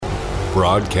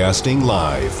Broadcasting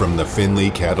live from the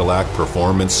Finley Cadillac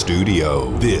Performance Studio.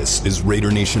 This is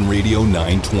Raider Nation Radio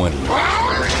 920.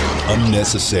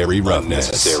 Unnecessary Roughness.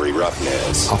 Unnecessary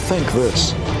Roughness. I think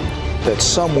that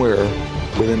somewhere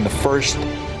within the first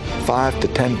 5 to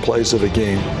 10 plays of the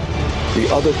game, the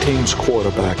other team's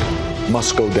quarterback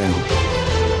must go down.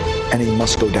 And he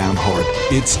must go down hard.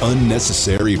 It's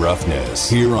Unnecessary Roughness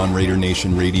here on Raider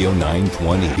Nation Radio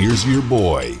 920. Here's your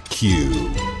boy, Q.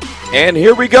 And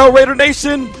here we go, Raider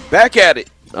Nation, back at it.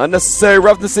 Unnecessary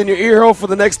Roughness in your ear hole for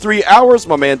the next 3 hours.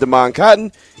 My man, Damon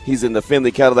Cotton, he's in the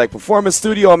Finley Cadillac Performance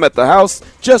Studio. I'm at the house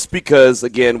just because,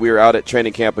 again, we were out at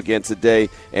training camp again today,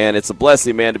 and it's a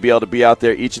blessing, man, to be able to be out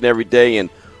there each and every day and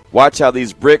watch how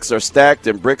these bricks are stacked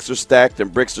and bricks are stacked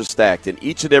and bricks are stacked. And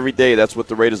each and every day, that's what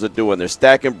the Raiders are doing. They're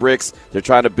stacking bricks. They're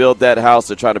trying to build that house.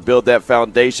 They're trying to build that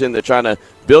foundation. They're trying to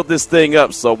build this thing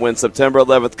up so when September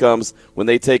 11th comes, when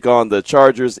they take on the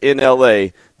Chargers in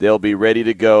L.A., they'll be ready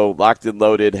to go, locked and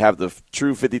loaded, have the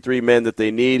true 53 men that they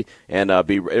need, and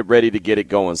be ready to get it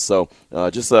going. So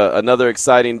just another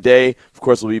exciting day. Of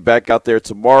course, we'll be back out there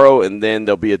tomorrow, and then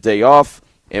there'll be a day off.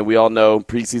 And we all know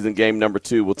preseason game number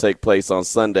 2 will take place on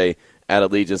Sunday at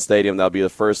Allegiant Stadium. That'll be the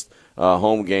first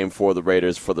home game for the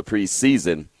Raiders for the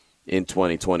preseason in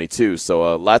 2022.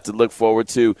 So a lot to look forward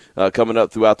to coming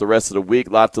up throughout the rest of the week.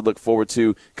 A lot to look forward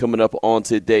to coming up on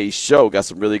today's show. Got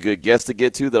some really good guests to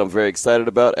get to that I'm very excited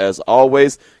about, as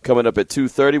always. Coming up at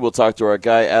 2:30, we'll talk to our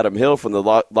guy Adam Hill from the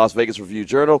Las Vegas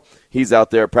Review-Journal. He's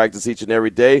out there at practice each and every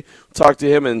day. Talk to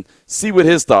him and see what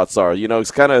his thoughts are. You know,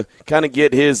 it's kind of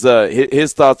get his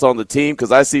thoughts on the team,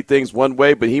 because I see things one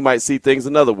way, but he might see things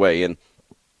another way. And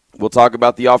we'll talk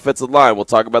about the offensive line. We'll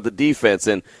talk about the defense.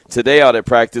 And today out at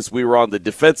practice, we were on the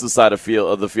defensive side of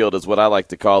the field is what I like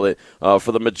to call it.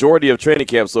 For the majority of training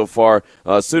camp so far,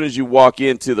 as soon as you walk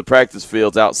into the practice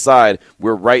fields outside,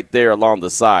 we're right there along the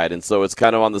side. And so it's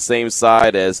kind of on the same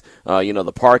side as,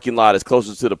 the parking lot is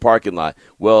closer to the parking lot.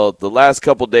 Well, the last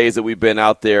couple days that we've been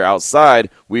out there outside,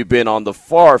 we've been on the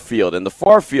far field. And the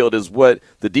far field is what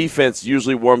the defense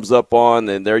usually warms up on,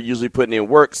 and they're usually putting in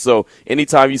work. So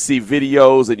anytime you see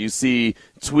videos and you see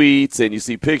tweets and you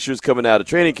see pictures coming out of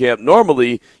training camp,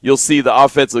 normally you'll see the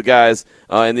offensive guys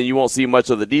and then you won't see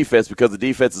much of the defense, because the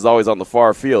defense is always on the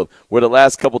far field. Where the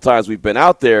last couple times we've been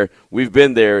out there, we've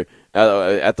been there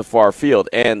at the far field.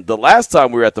 And the last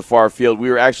time we were at the far field, we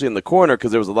were actually in the corner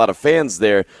because there was a lot of fans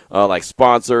there, like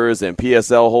sponsors and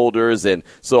PSL holders, and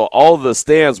so all the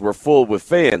stands were full with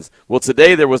fans. Well,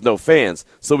 today there was no fans,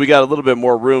 so we got a little bit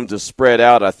more room to spread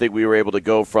out. I think we were able to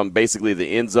go from basically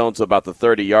the end zone to about the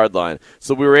 30-yard line.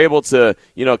 So we were able to,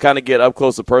 kind of get up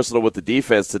close and personal with the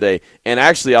defense today. And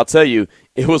actually, I'll tell you,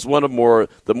 it was one of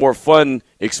the more fun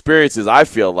experiences, I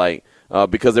feel like.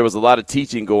 Because there was a lot of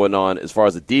teaching going on as far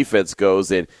as the defense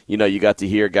goes. And, you got to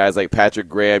hear guys like Patrick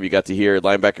Graham. You got to hear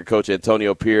linebacker coach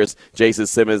Antonio Pierce, Jason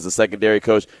Simmons, the secondary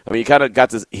coach. I mean, you kind of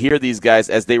got to hear these guys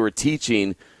as they were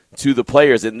teaching to the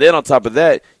players. And then on top of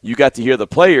that, you got to hear the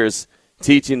players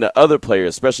teaching to other players,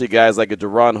 especially guys like a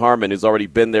Deron Harmon, who's already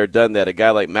been there, done that, a guy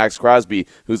like Max Crosby,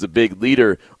 who's a big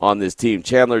leader on this team,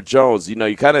 Chandler Jones.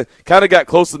 You kind of got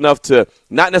close enough to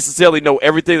not necessarily know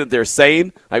everything that they're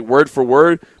saying, like word for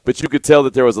word, but you could tell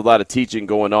that there was a lot of teaching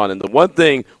going on. And one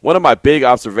of my big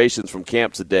observations from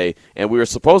camp today, and we were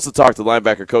supposed to talk to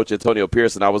linebacker coach Antonio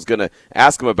Pierce, and I was going to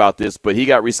ask him about this, but he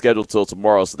got rescheduled till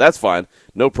tomorrow, so that's fine,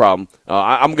 no problem.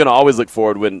 I'm going to always look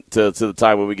forward to the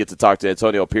time when we get to talk to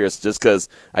Antonio Pierce, just because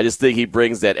I just think he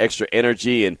brings that extra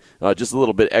energy and just a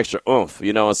little bit extra oomph,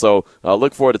 and so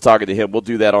look forward to talking to him. We'll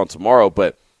do that on tomorrow.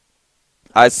 But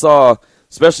I saw,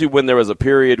 especially when there was a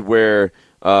period where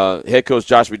head coach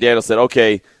Josh McDaniels said,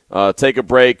 okay, take a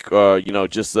break,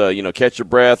 just catch your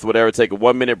breath, whatever, take a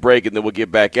 1-minute break, and then we'll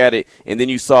get back at it. And then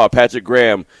you saw Patrick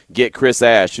Graham get Chris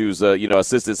Ash, who's,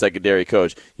 assistant secondary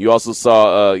coach. You also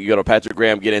saw, Patrick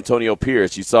Graham get Antonio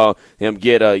Pierce. You saw him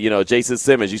get, Jason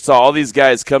Simmons. You saw all these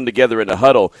guys come together in a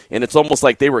huddle, and it's almost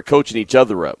like they were coaching each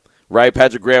other up. Right,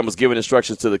 Patrick Graham was giving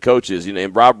instructions to the coaches,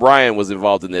 and Rob Ryan was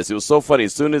involved in this. It was so funny.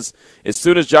 As soon as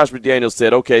Josh McDaniels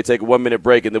said, "Okay, take a 1-minute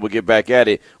break, and then we'll get back at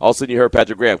it," all of a sudden you heard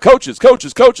Patrick Graham, "Coaches,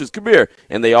 come here!"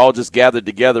 And they all just gathered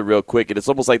together real quick, and it's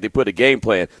almost like they put a game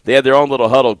plan. They had their own little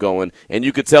huddle going, and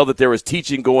you could tell that there was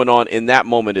teaching going on in that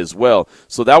moment as well.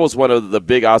 So that was one of the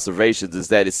big observations: is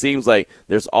that it seems like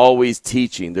there's always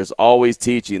teaching, there's always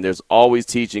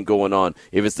teaching going on.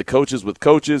 If it's the coaches with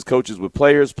coaches, coaches with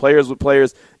players, players with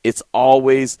players. It's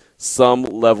always some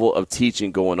level of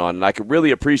teaching going on, and I can really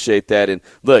appreciate that. And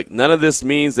look, none of this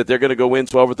means that they're going to go win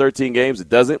 12 or 13 games. It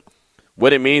doesn't.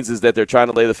 what it means is that they're trying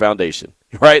to lay the foundation,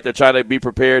 right? They're trying to be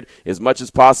prepared as much as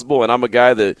possible. And I'm a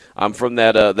guy that I'm from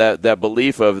that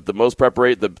belief of the most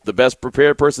prepared, the best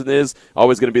prepared person is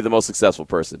always going to be the most successful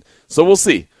person. So we'll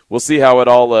see. We'll see how it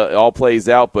all plays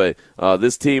out. But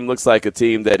this team looks like a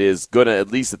team that is going to,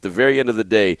 at least at the very end of the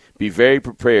day, be very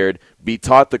prepared, be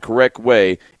taught the correct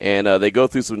way. And they go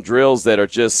through some drills that are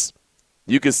just,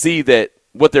 you can see that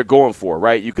what they're going for,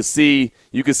 right? You can see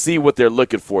what they're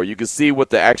looking for. You can see what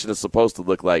the action is supposed to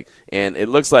look like. And it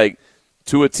looks like,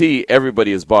 to a T,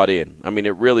 everybody is bought in. I mean,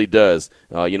 it really does.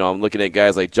 I'm looking at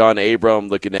guys like John Abram,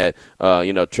 looking at,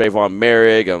 Trayvon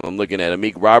Merrick. I'm looking at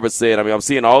Amik Robertson. I mean, I'm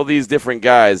seeing all these different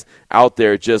guys out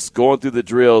there just going through the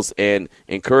drills and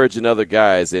encouraging other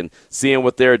guys and seeing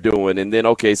what they're doing. And then,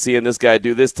 okay, seeing this guy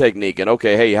do this technique. And,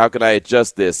 okay, hey, how can I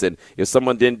adjust this? And if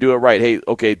someone didn't do it right, hey,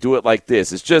 okay, do it like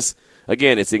this. It's just,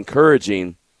 again, it's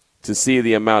encouraging to see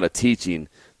the amount of teaching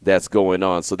that's going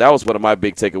on. So that was one of my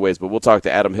big takeaways, but we'll talk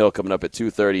to Adam Hill coming up at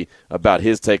 2:30 about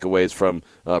his takeaways from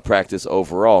practice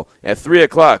overall. At 3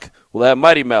 o'clock, we'll have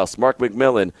Mighty Mouse, Mark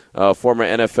McMillan, former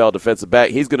NFL defensive back.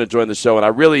 He's going to join the show,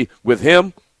 and with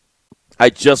him,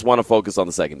 I just want to focus on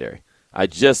the secondary.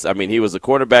 He was a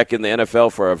quarterback in the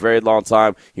NFL for a very long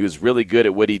time. He was really good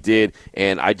at what he did,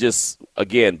 and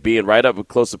again, being right up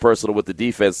close and personal with the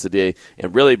defense today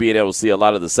and really being able to see a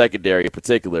lot of the secondary in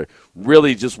particular,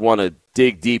 really just want to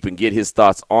dig deep and get his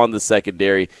thoughts on the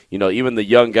secondary. Even the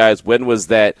young guys, when was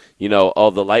that,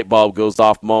 the light bulb goes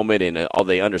off moment and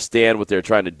they understand what they're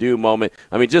trying to do moment.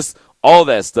 I mean, just all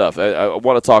that stuff. I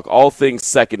want to talk all things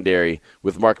secondary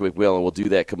with Mark McMillan. We'll do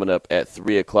that coming up at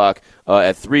 3 o'clock.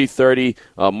 At 3:30,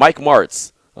 Mike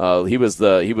Martz. He was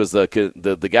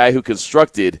the guy who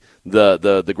constructed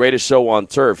the greatest show on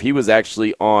turf. He was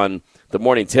actually on the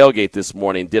morning tailgate this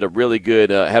morning, had a really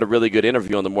good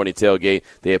interview on the morning tailgate.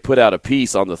 They had put out a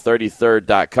piece on the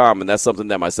 33rd.com, and that's something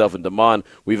that myself and Damon,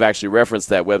 we've actually referenced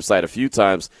that website a few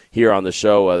times here on the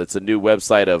show. It's a new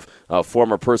website of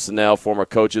former personnel, former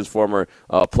coaches, former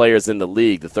players in the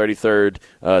league. The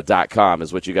 33rd.com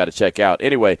is what you got to check out.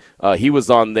 Anyway, he was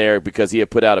on there because he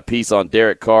had put out a piece on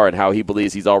Derek Carr and how he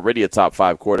believes he's already a top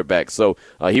 5 quarterback. So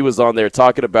he was on there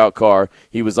talking about Carr.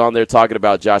 He was on there talking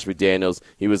about Josh McDaniels.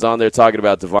 He was on there talking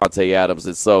about Davante Adams.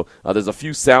 And so there's a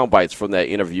few sound bites from that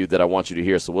interview that I want you to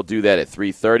hear. So we'll do that at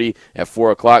 3:30. At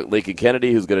 4 o'clock, Lincoln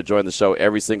Kennedy, who's going to join the show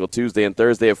every single Tuesday and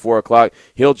Thursday at 4 o'clock,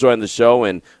 he'll join the show.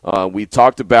 And we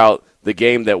talked about the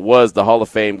game that was the Hall of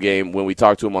Fame game when we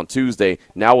talked to him on Tuesday.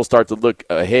 Now we'll start to look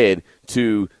ahead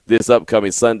to this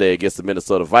upcoming Sunday against the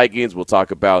Minnesota Vikings. We'll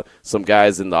talk about some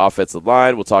guys in the offensive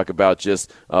line. We'll talk about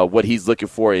just what he's looking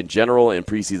for in general in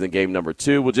preseason game number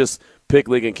 2. We'll just pick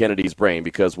Lincoln Kennedy's brain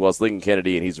because, well, it's Lincoln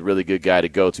Kennedy, and he's a really good guy to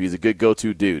go to. He's a good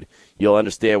go-to dude. You'll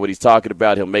understand what he's talking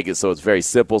about. He'll make it so it's very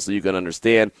simple so you can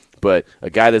understand. But a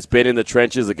guy that's been in the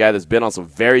trenches, a guy that's been on some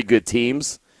very good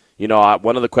teams.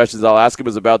 One of the questions I'll ask him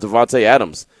is about Davante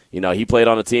Adams. He played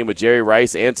on a team with Jerry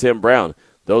Rice and Tim Brown.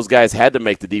 Those guys had to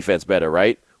make the defense better,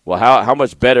 right? Well, how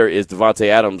much better is Davante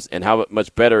Adams and how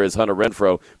much better is Hunter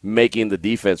Renfrow making the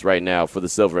defense right now for the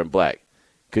Silver and Black?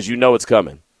 Because it's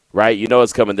coming. Right?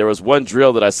 It's coming. There was one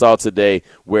drill that I saw today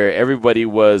where everybody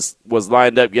was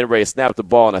lined up getting ready to snap the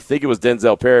ball, and I think it was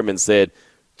Denzel Perryman said,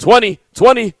 20,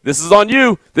 this is on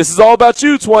you. This is all about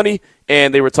you, 20.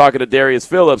 And they were talking to Darius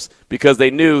Phillips because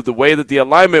they knew the way that the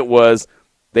alignment was,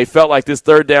 they felt like this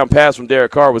third down pass from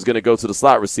Derek Carr was going to go to the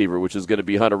slot receiver, which is going to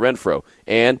be Hunter Renfrow.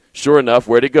 And sure enough,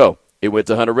 where'd it go? It went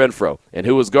to Hunter Renfrow. And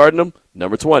who was guarding him?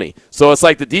 Number 20. So it's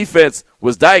like the defense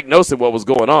was diagnosing what was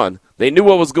going on. They knew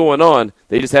what was going on.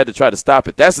 They just had to try to stop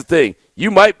it. That's the thing. You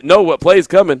might know what play's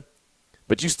coming,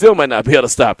 but you still might not be able to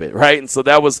stop it, right? And so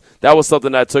that was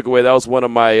something I took away. That was one of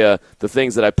my the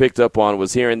things that I picked up on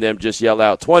was hearing them just yell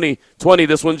out, 20,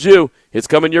 this one's you. It's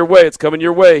coming your way. It's coming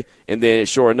your way. And then,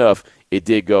 sure enough, it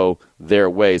did go their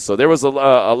way. So there was a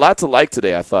lot to like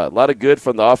today, I thought. A lot of good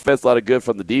from the offense, a lot of good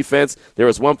from the defense. There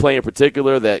was one play in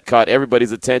particular that caught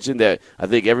everybody's attention that I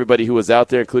think everybody who was out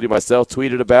there, including myself,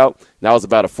 tweeted about. And that was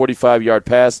about a 45-yard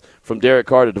pass from Derek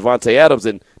Carr to Davante Adams,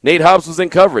 and Nate Hobbs was in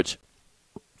coverage.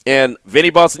 And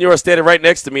Vinny Bonsignore standing right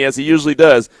next to me, as he usually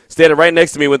does, standing right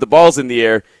next to me with the ball's in the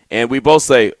air, and we both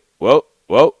say, whoa,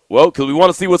 because we want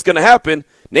to see what's going to happen.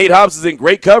 Nate Hobbs is in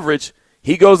great coverage.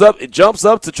 He goes up, it jumps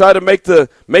up to try to make the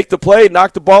play,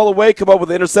 knock the ball away, come up with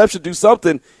an interception, do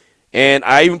something. And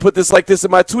I even put this like this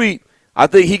in my tweet. I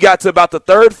think he got to about the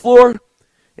 3rd floor,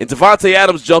 and Davante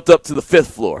Adams jumped up to the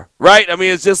 5th floor, right? I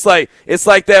mean, it's like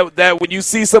that when you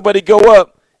see somebody go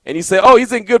up and you say, oh,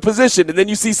 he's in good position, and then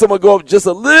you see someone go up just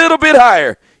a little bit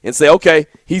higher and say, okay,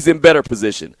 he's in better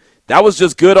position. That was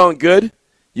just good on good.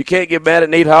 You can't get mad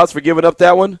at Nate Hobbs for giving up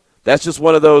that one. That's just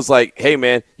one of those like, hey,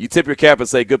 man, you tip your cap and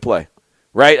say good play,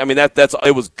 right? I mean, that's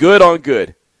it was good on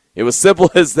good. It was simple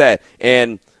as that.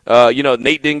 And,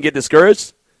 Nate didn't get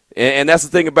discouraged. And that's the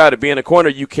thing about it. Being a corner,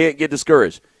 you can't get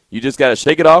discouraged. You just got to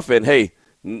shake it off and, hey,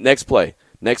 next play.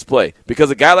 Because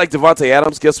a guy like Davante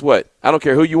Adams, guess what? I don't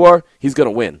care who you are, he's going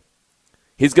to win.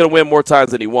 He's going to win more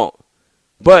times than he won't.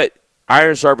 But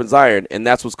iron sharpens iron, and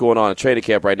that's what's going on in training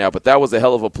camp right now. But that was a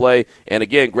hell of a play. And,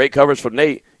 again, great coverage from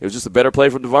Nate. It was just a better play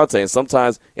from Davante, and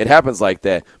sometimes it happens like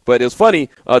that. But it was funny.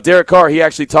 Derek Carr, he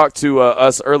actually talked to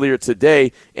us earlier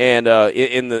today, and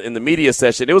in the media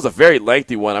session, it was a very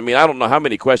lengthy one. I mean, I don't know how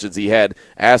many questions he had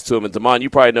asked to him. And, Damon,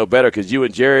 you probably know better because you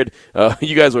and Jared,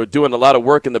 you guys were doing a lot of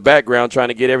work in the background trying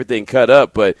to get everything cut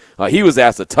up. But he was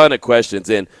asked a ton of questions,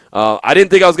 and I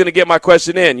didn't think I was going to get my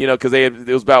question in, because there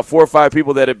was about 4 or 5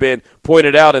 people that had been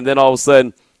pointed out, and then all of a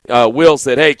sudden, Will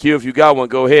said, hey, Q, if you got one,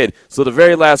 go ahead. So the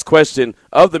very last question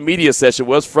of the media session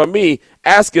was from me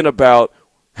asking about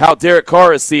how Derek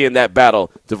Carr is seeing that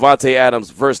battle, Davante Adams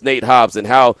versus Nate Hobbs, and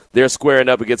how they're squaring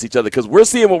up against each other. Because we're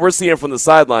seeing what we're seeing from the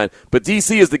sideline, but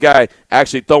DC is the guy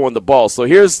actually throwing the ball. So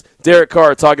here's Derek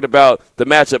Carr talking about the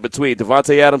matchup between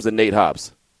Davante Adams and Nate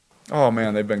Hobbs. Oh,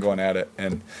 man, they've been going at it.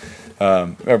 And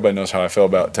everybody knows how I feel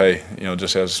about Tay,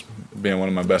 just as being one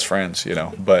of my best friends,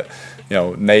 But,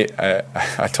 Nate,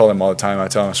 I told him all the time,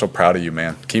 I'm so proud of you,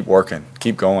 man. Keep working.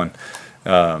 Keep going.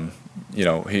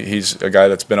 He's a guy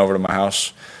that's been over to my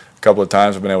house a couple of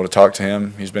times. I've been able to talk to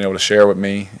him. He's been able to share with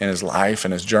me in his life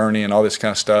and his journey and all this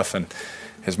kind of stuff. And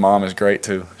his mom is great,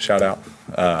 too. Shout out.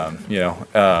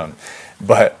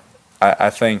 But I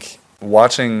think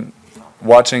watching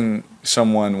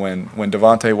someone when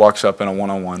Davante walks up in a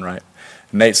one-on-one, right,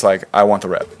 Nate's like, I want the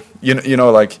rep.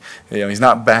 He's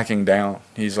not backing down.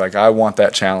 He's like, I want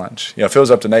that challenge. If it was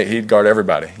up to Nate, he'd guard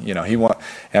everybody.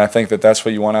 And I think that's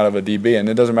what you want out of a DB. And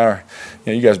it doesn't matter.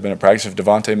 You guys have been at practice. If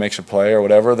Davante makes a play or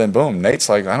whatever, then boom, Nate's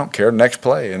like, I don't care, next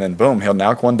play. And then boom, he'll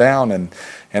knock one down. And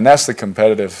that's the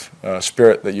competitive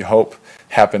spirit that you hope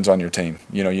happens on your team.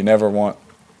 You never want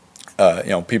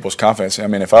people's confidence. I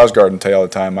mean, if I was guarding Tay all the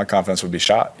time, my confidence would be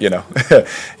shot,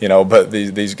 But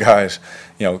these guys,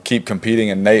 keep competing,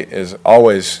 and Nate is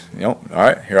always, all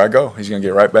right, here I go. He's going to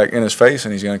get right back in his face,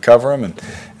 and he's going to cover him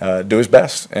and do his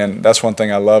best. And that's one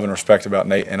thing I love and respect about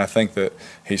Nate, and I think that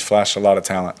he's flashed a lot of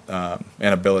talent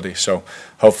and ability. So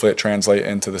hopefully it translates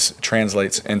into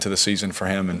the season for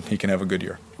him, and he can have a good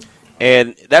year.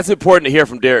 And that's important to hear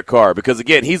from Derek Carr because,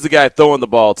 again, he's the guy throwing the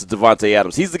ball to Davante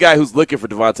Adams. He's the guy who's looking for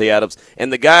Davante Adams.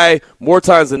 And the guy, more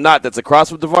times than not, that's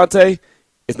across from Davante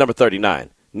is number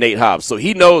 39, Nate Hobbs. So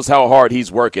he knows how hard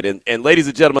he's working. And ladies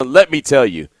and gentlemen, let me tell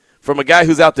you, from a guy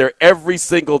who's out there every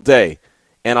single day,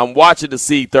 and I'm watching to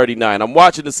see 39, I'm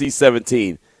watching to see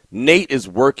 17, Nate is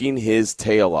working his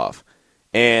tail off.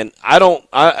 And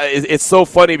it's so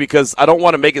funny because I don't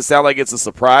want to make it sound like it's a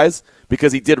surprise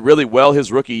because he did really well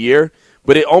his rookie year,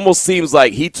 but it almost seems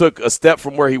like he took a step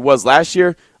from where he was last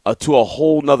year to a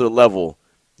whole nother level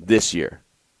this year.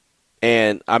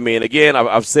 And, I mean, again,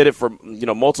 I've said it for,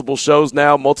 multiple shows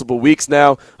now, multiple weeks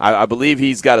now. I believe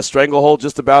he's got a stranglehold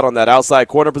just about on that outside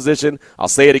corner position. I'll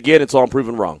say it again until I'm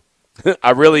proven wrong.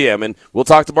 I really am. And we'll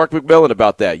talk to Mark McMillan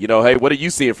about that. Hey, what are you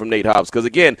seeing from Nate Hobbs? Because,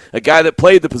 again, a guy that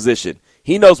played the position,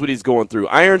 he knows what he's going through.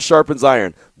 Iron sharpens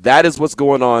iron. That is what's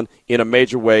going on in a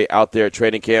major way out there at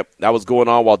training camp. That was going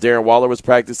on while Darren Waller was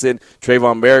practicing.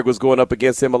 Trayvon Merrick was going up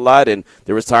against him a lot, and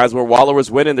there was times where Waller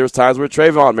was winning. There was times where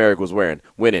Trayvon Merrick was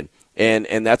winning.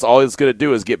 And that's all it's going to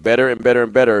do is get better and better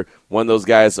and better when those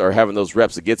guys are having those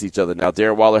reps against each other. Now,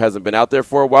 Darren Waller hasn't been out there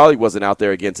for a while. He wasn't out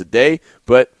there again today.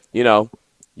 But,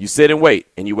 you sit and wait,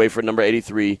 and you wait for number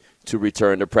 83 to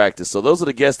return to practice. So those are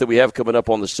the guests that we have coming up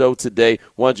on the show today.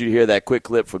 Wanted you to hear that quick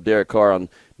clip from Derek Carr on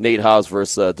Nate Hobbs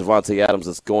versus Davante Adams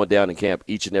that's going down in camp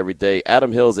each and every day.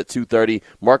 Adam Hills at 2:30,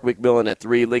 Mark McMillan at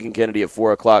 3, Lincoln Kennedy at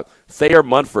 4 o'clock. Thayer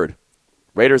Munford,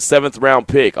 Raiders' 7th-round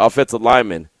pick, offensive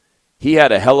lineman. He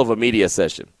had a hell of a media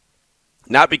session.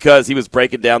 Not because he was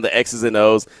breaking down the X's and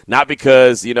O's, not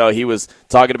because, he was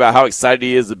talking about how excited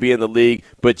he is to be in the league,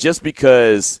 but just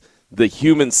because the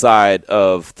human side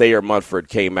of Thayer Munford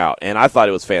came out, and I thought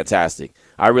it was fantastic.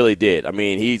 I really did. I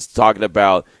mean, he's talking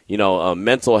about,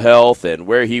 mental health and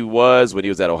where he was when he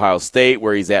was at Ohio State,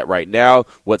 where he's at right now,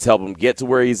 what's helped him get to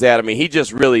where he's at. I mean, he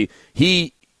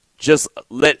just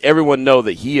let everyone know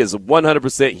that he is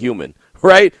 100% human,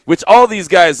 right? Which all these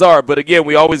guys are. But, again,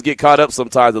 we always get caught up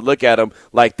sometimes and look at them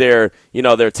like they're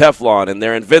Teflon and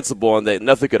they're invincible and that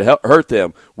nothing could hurt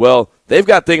them. Well, they've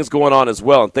got things going on as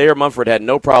well. And Thayer Munford had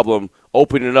no problem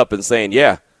opening it up and saying,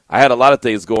 yeah, I had a lot of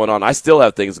things going on. I still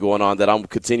have things going on that I'm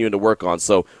continuing to work on.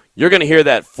 So you're going to hear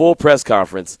that full press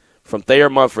conference from Thayer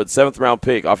Munford, 7th-round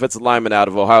pick, offensive lineman out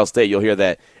of Ohio State. You'll hear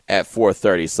that at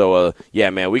 4:30. So, yeah,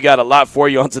 man, we got a lot for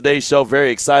you on today's show. Very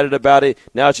excited about it.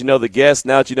 Now that you know the guests,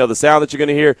 now that you know the sound that you're going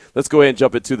to hear, let's go ahead and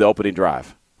jump into the opening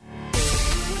drive.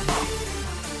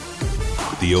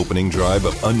 The opening drive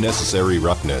of Unnecessary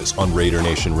Roughness on Raider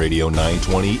Nation Radio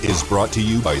 920 is brought to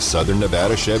you by Southern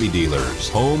Nevada Chevy Dealers,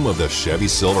 home of the Chevy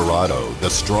Silverado, the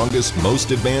strongest,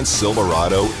 most advanced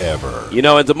Silverado ever. You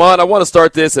know, and Damon, I want to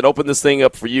start this and open this thing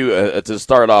up for you to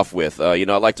start off with. You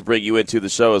know, I'd like to bring you into the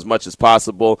show as much as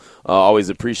possible. Always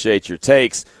appreciate your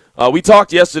takes. We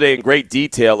talked yesterday in great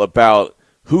detail about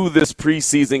who this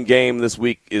preseason game this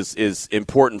week is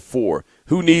important for.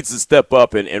 Who needs to step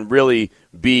up and really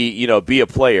be a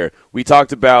player. We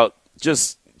talked about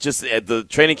just at the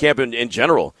training camp in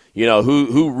general,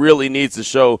 who really needs to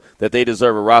show that they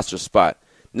deserve a roster spot.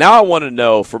 Now I want to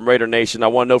know from Raider Nation, I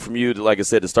want to know from you, like I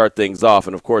said, to start things off.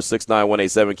 And, of course,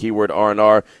 69187, keyword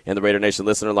R&R, and the Raider Nation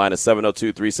listener line is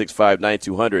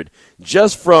 702-365-9200.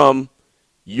 Just from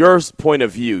your point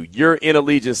of view, you're in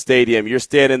Allegiant Stadium, you're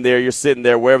standing there, you're sitting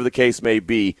there, wherever the case may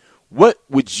be, what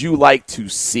would you like to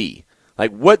see?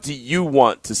 Like, what do you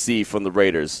want to see from the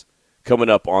Raiders coming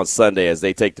up on Sunday as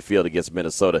they take the field against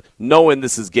Minnesota, knowing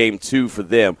this is game 2 for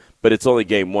them, but it's only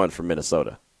game 1 for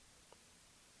Minnesota?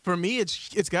 For me,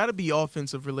 it's got to be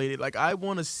offensive related. Like, I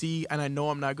want to see, and I know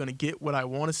I'm not going to get what I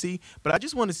want to see, but I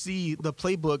just want to see the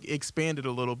playbook expanded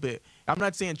a little bit. I'm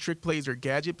not saying trick plays or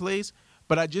gadget plays,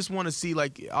 but I just want to see,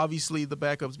 like, obviously the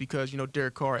backups because,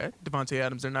 Derek Carr, Devontae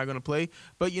Adams, they're not going to play.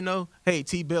 But, hey,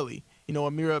 T. Billy,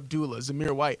 Amir Abdullah,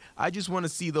 Zamir White. I just want to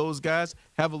see those guys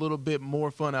have a little bit more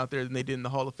fun out there than they did in the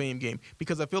Hall of Fame game.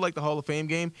 Because I feel like the Hall of Fame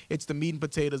game, it's the meat and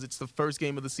potatoes. It's the first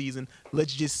game of the season.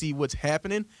 Let's just see what's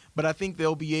happening. But I think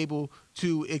they'll be able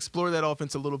to explore that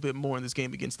offense a little bit more in this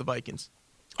game against the Vikings.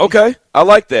 Okay, I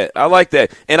like that.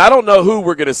 And I don't know who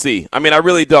we're going to see. I mean, I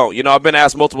really don't. I've been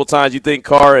asked multiple times, you think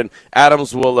Carr and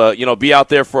Adams will, be out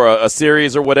there for a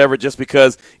series or whatever just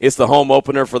because it's the home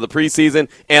opener for the preseason?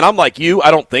 And I'm like you,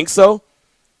 I don't think so.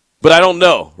 But I don't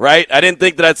know, right? I didn't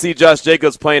think that I'd see Josh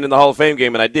Jacobs playing in the Hall of Fame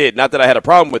game, and I did. Not that I had a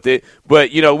problem with it,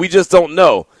 but, we just don't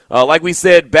know. Like we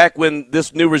said back when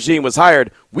this new regime was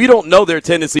hired, we don't know their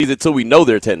tendencies until we know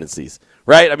their tendencies.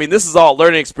 Right? I mean, this is all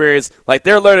learning experience. Like,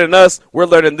 they're learning us, we're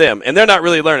learning them. And they're not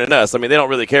really learning us. I mean, they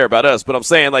don't really care about us. But I'm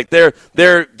saying, like,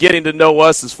 they're getting to know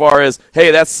us as far as,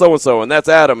 hey, that's so-and-so, and that's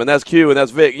Adam, and that's Q, and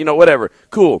that's Vic, whatever.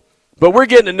 Cool. But we're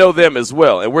getting to know them as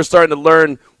well, and we're starting to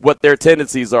learn what their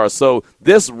tendencies are. So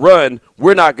this run,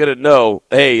 we're not going to know,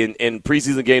 hey, in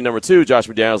preseason game number 2, Josh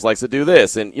McDaniels likes to do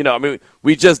this. And,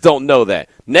 we just don't know that.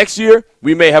 Next year,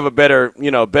 we may have a better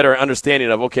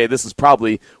understanding of, okay, this is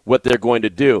probably what they're going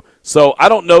to do. So I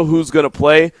don't know who's going to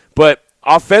play, but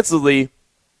offensively,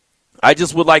 I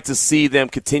just would like to see them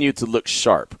continue to look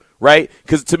sharp, right?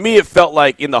 Because to me, it felt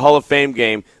like in the Hall of Fame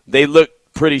game, they looked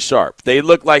pretty sharp. They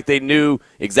looked like they knew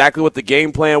exactly what the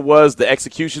game plan was, the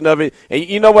execution of it. And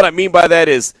you know what I mean by that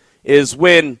is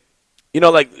when, when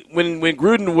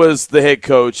Gruden was the head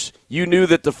coach, you knew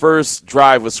that the first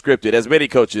drive was scripted, as many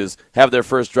coaches have their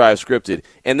first drive scripted,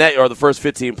 or the first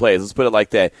 15 plays, let's put it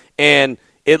like that. And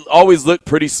it always looked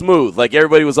pretty smooth, like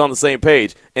everybody was on the same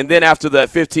page. And then after that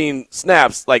 15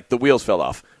 snaps, like the wheels fell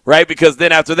off, right? Because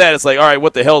then after that, it's like, all right,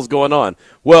 what the hell's going on?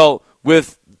 Well,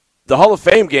 with the Hall of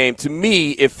Fame game, to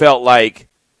me, it felt like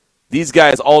these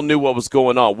guys all knew what was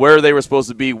going on, where they were supposed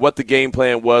to be, what the game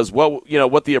plan was, what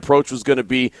the approach was going to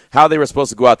be, how they were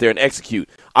supposed to go out there and execute.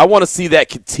 I want to see that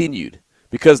continued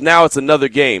because now it's another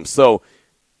game. So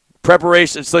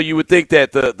preparation. So you would think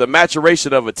that the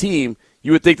maturation of a team,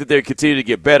 you would think that they'd continue to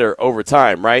get better over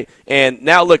time, right? And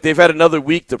now, look, they've had another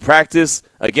week to practice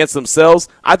against themselves.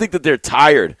 I think that they're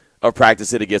tired of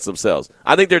practicing against themselves.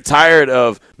 I think they're tired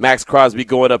of Max Crosby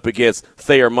going up against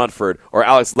Thayer Munford or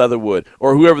Alex Leatherwood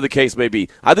or whoever the case may be.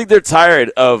 I think they're tired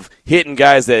of hitting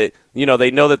guys that, they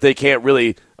know that they can't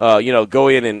really, go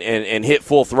in and hit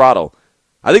full throttle.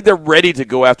 I think they're ready to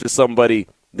go after somebody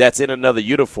that's in another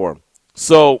uniform.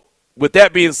 So with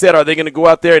that being said, are they going to go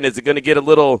out there and is it going to get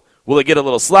will it get a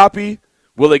little sloppy?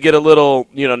 Will it get a little,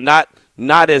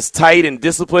 not as tight and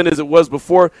disciplined as it was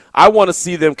before? I want to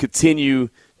see them continue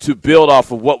to build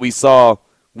off of what we saw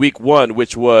week 1,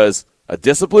 which was a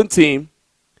disciplined team,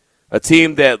 a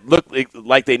team that looked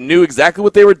like they knew exactly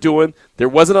what they were doing. There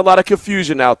wasn't a lot of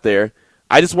confusion out there.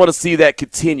 I just want to see that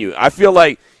continue. I feel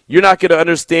like you're not going to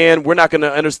understand. We're not going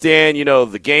to understand,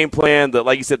 the game plan,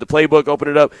 like you said, the playbook, open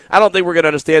it up. I don't think we're going to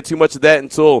understand too much of that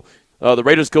until the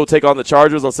Raiders go take on the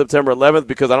Chargers on September 11th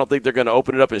because I don't think they're going to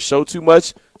open it up and show too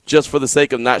much just for the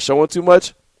sake of not showing too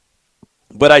much.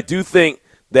 But I do think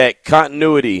that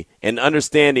continuity and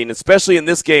understanding, especially in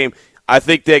this game. I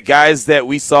think that guys that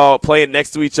we saw playing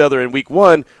next to each other in week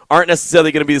 1 aren't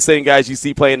necessarily going to be the same guys you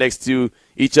see playing next to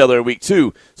each other in week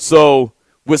 2. So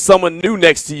with someone new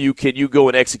next to you, can you go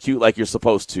and execute like you're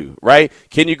supposed to, right?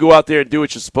 Can you go out there and do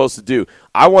what you're supposed to do?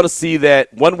 I want to see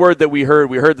that. One word that we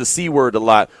heard the C word a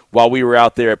lot while we were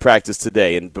out there at practice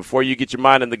today. And before you get your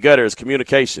mind in the gutter, is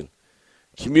communication.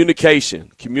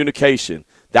 Communication.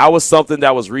 That was something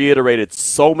that was reiterated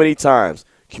so many times.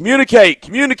 Communicate.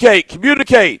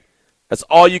 That's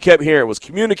all you kept hearing was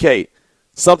communicate.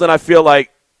 Something I feel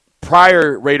like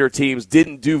prior Raider teams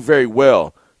didn't do very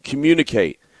well.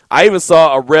 Communicate. I even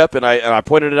saw a rep, and I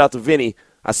pointed it out to Vinny.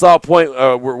 I saw a point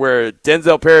where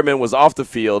Denzel Perryman was off the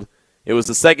field. It was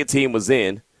the second team was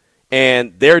in,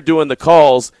 and they're doing the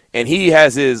calls, and he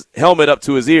has his helmet up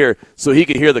to his ear so he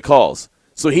can hear the calls.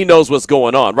 So he knows what's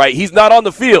going on, right? He's not on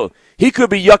the field. He could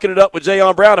be yucking it up with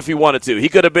Jayon Brown if he wanted to. He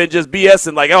could have been just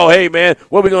BSing like, oh, hey, man,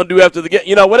 what are we going to do after the game?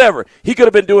 Whatever. He could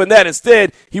have been doing that.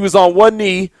 Instead, he was on one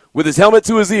knee with his helmet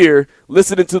to his ear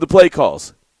listening to the play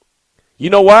calls. You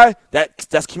know why?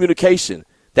 That's communication.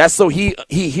 That's so he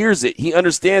hears it. He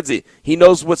understands it. He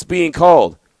knows what's being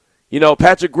called.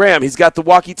 Patrick Graham, he's got the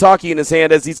walkie-talkie in his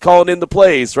hand as he's calling in the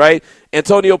plays, right?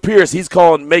 Antonio Pierce, he's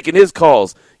making his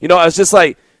calls. It's just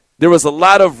like there was a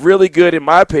lot of really good, in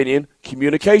my opinion,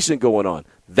 communication going on.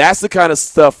 That's the kind of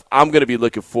stuff I'm going to be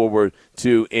looking forward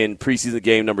to in preseason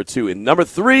game number 2. In number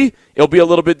 3, it'll be a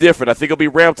little bit different. I think it'll be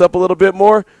ramped up a little bit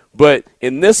more. But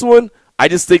in this one, I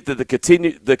just think that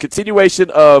the continuation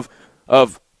of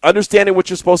understanding what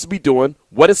you're supposed to be doing,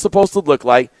 what it's supposed to look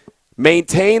like,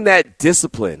 maintain that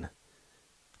discipline.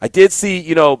 I did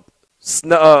see, muffed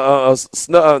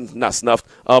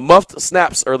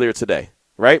snaps earlier today,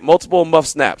 right? Multiple muffed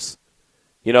snaps.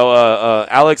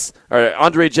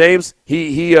 Andre James,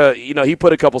 he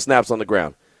put a couple snaps on the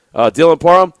ground. Dylan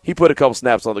Parham, he put a couple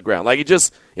snaps on the ground.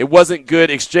 It wasn't good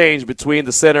exchange between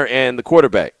the center and the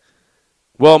quarterback.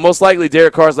 Well, most likely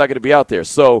Derek Carr's not going to be out there.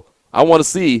 So I want to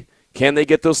see, can they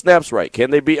get those snaps right? Can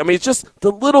they be? It's just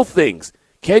the little things.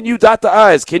 Can you dot the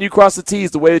I's? Can you cross the T's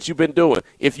the way that you've been doing?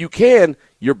 If you can,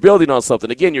 you're building on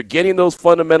something. Again, you're getting those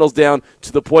fundamentals down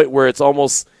to the point where it's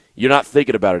almost you're not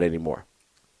thinking about it anymore.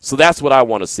 So that's what I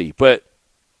want to see. But,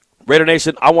 Raider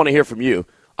Nation, I want to hear from you.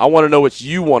 I want to know what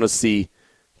you want to see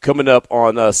coming up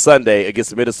on Sunday against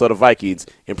the Minnesota Vikings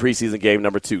in preseason game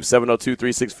number 2.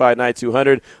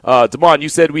 702-365-9200. Damon, you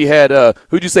said we had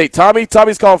who'd you say? Tommy?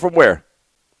 Tommy's calling from where?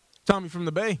 Tommy from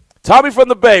the Bay. Tommy from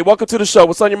the Bay. Welcome to the show.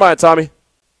 What's on your mind, Tommy?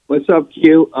 What's up,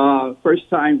 Q?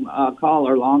 First-time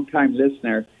caller, long-time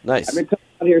listener. Nice. I've been coming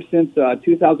out here since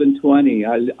 2020.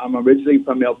 I'm originally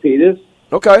from Milpitas.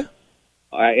 Okay.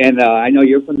 And I know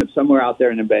you're from somewhere out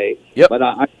there in the Bay. Yep. But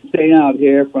I'm staying out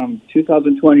here from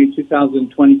 2020,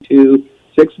 2022,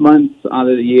 6 months out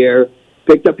of the year.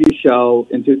 Picked up your show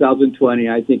in 2020.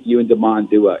 I think you and Damon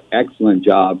do an excellent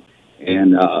job.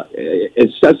 And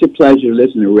it's such a pleasure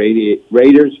listening to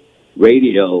Raiders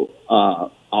radio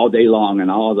all day long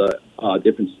and all the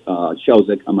different shows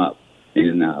that come up.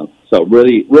 And so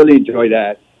really, really enjoy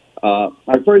that.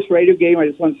 My first Raider game, I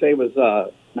just want to say, was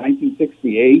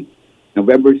 1968.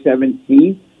 November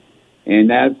 17th, and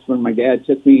that's when my dad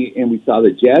took me and we saw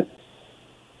the Jets,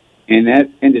 and that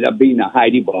ended up being a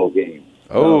Heidi Bowl game.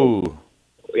 Oh. So,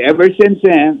 ever since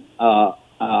then,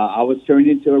 I was turned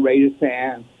into a Raiders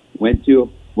fan, went to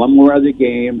one more other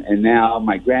game, and now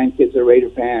my grandkids are Raider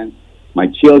fans, my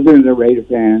children are Raider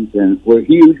fans, and we're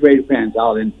huge Raider fans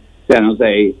out in San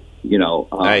Jose.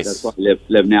 Nice. That's where I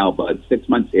live now, but 6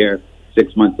 months here,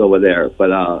 6 months over there. But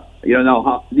you don't know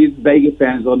how these Vegas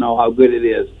fans don't know how good it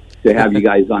is to have you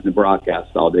guys on the broadcast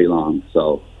all day long.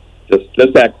 So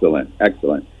just excellent.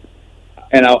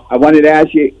 And I wanted to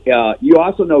ask you, you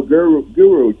also know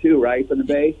Guru too, right, from the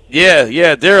Bay?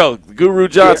 Yeah, Daryl, Guru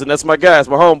Johnson. Yeah. That's my guy. That's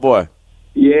my homeboy.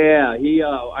 Yeah,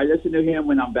 I listen to him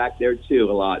when I'm back there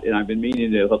too a lot, and I've been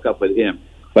meaning to hook up with him.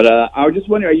 But I was just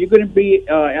wondering, are you going to be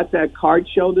at that card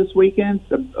show this weekend,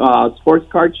 the sports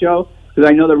card show? Because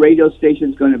I know the radio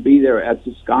station's going to be there at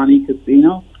Tuscany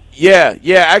Casino. Yeah.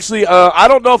 Actually, I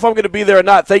don't know if I'm going to be there or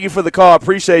not. Thank you for the call. I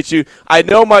appreciate you. I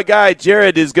know my guy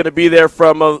Jared is going to be there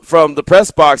from the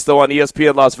press box, though, on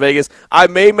ESPN Las Vegas. I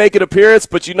may make an appearance,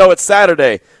 but it's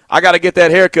Saturday. I got to get that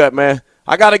haircut, man.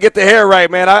 I got to get the hair right,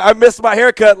 man. I missed my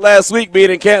haircut last week being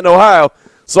in Canton, Ohio.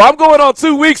 So I'm going on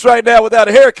 2 weeks right now without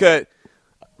a haircut.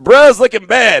 bruh's looking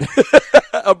bad.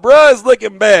 A bruh is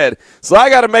looking bad. So I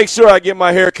got to make sure I get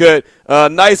my hair cut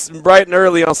nice and bright and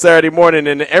early on Saturday morning,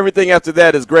 and everything after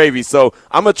that is gravy. So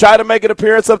I'm going to try to make an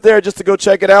appearance up there just to go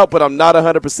check it out, but I'm not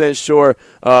 100% sure,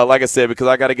 like I said, because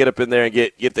I got to get up in there and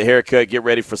get the haircut, get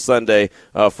ready for Sunday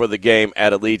for the game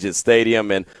at Allegiant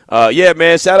Stadium. And, yeah,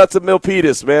 man, shout out to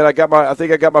Milpitas, man. I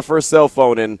think I got my first cell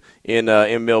phone in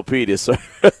Milpitas. So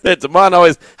Damon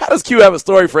always – how does Q have a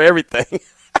story for everything?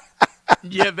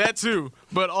 Yeah, that too.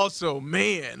 But also,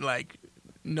 man, like,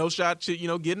 no shot shit,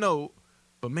 getting old.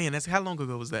 But, man, that's how long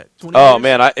ago was that? 20 years?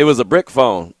 Man, it was a brick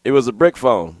phone. It was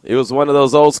one of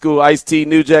those old school Ice-T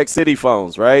New Jack City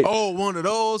phones, right? Oh, one of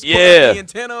those? Yeah. The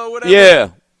antenna or whatever? Yeah.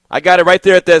 I got it right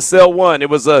there at that cell one. It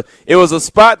was a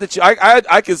spot that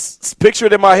I could picture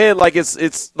it in my head like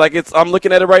it's I'm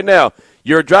looking at it right now.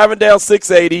 You're driving down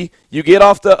 680. You get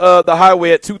off the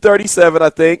highway at 237, I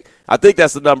think. I think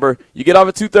that's the number. You get off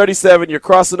at 237. You're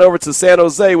crossing over to San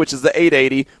Jose, which is the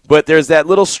 880. But there's that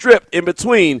little strip in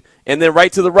between, and then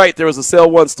right to the right, there was a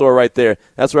Cell One store right there.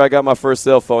 That's where I got my first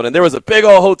cell phone. And there was a big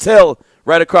old hotel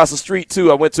right across the street,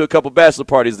 too. I went to a couple bachelor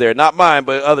parties there. Not mine,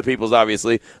 but other people's,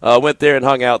 obviously. Went there and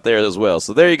hung out there as well.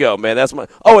 So there you go, man. That's my.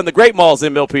 Oh, and the Great Mall's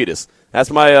in Milpitas. That's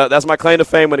my claim to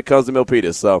fame when it comes to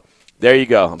Milpitas. So there you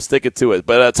go. I'm sticking to it.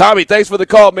 But, Tommy, thanks for the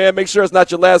call, man. Make sure it's not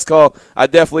your last call. I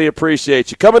definitely appreciate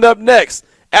you. Coming up next,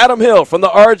 Adam Hill from the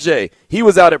RJ. He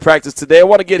was out at practice today. I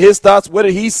want to get his thoughts. What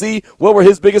did he see? What were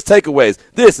his biggest takeaways?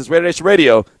 This is Raider Nation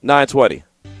Radio 920.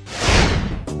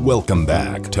 Welcome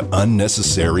back to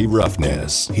Unnecessary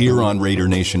Roughness here on Raider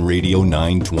Nation Radio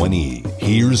 920.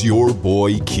 Here's your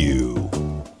boy Q.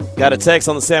 Got a text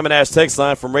on the Salmon Ash text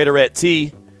line from Raiderette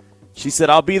T. She said,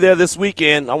 I'll be there this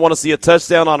weekend. I want to see a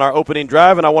touchdown on our opening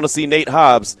drive, and I want to see Nate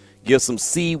Hobbs give some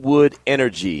Seawood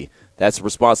energy. That's a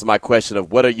response to my question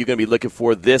of what are you going to be looking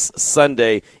for this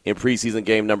Sunday in preseason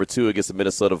game number 2 against the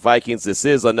Minnesota Vikings. This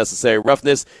is Unnecessary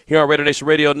Roughness here on Raider Nation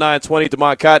Radio 920.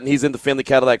 Damon Cotton, he's in the Finley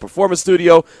Cadillac Performance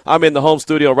Studio. I'm in the home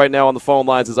studio right now. On the phone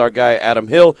lines is our guy Adam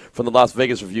Hill from the Las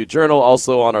Vegas Review-Journal,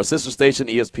 also on our sister station,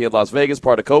 ESPN Las Vegas,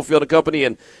 part of Cofield & Company.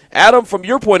 And Adam, from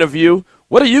your point of view,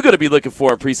 what are you going to be looking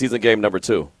for in preseason game number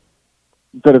 2?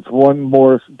 That it's one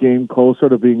more game closer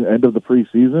to being the end of the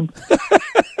preseason.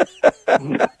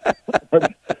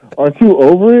 Aren't you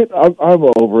over it? I'm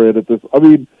over it at this. I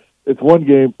mean, it's one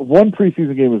game. One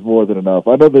preseason game is more than enough.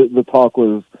 I know that the talk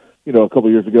was, a couple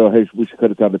of years ago, hey, we should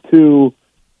cut it down to 2.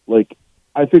 Like,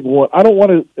 I think one. I don't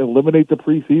want to eliminate the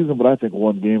preseason, but I think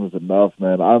one game is enough,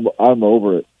 man. I'm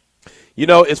over it.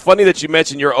 It's funny that you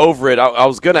mentioned you're over it. I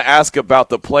was going to ask about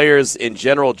the players in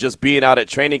general just being out at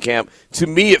training camp. To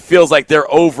me, it feels like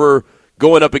they're over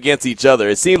going up against each other.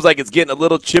 It seems like it's getting a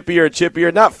little chippier and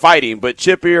chippier. Not fighting, but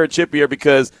chippier and chippier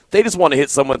because they just want to hit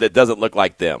someone that doesn't look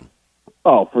like them.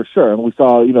 Oh, for sure. And we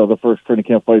saw, the first training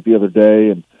camp fight the other day,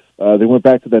 and they went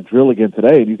back to that drill again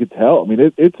today, and you could tell. I mean,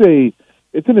 it's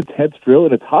an intense drill,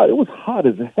 and it's hot. It was hot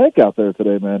as heck out there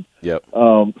today, man. Yep.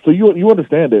 So you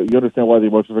understand it. You understand why the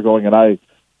emotions are going, and I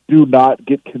do not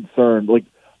get concerned. Like,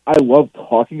 I love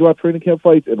talking about training camp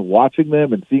fights and watching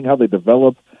them and seeing how they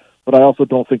develop, but I also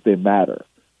don't think they matter,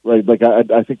 right? Like,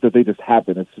 I think that they just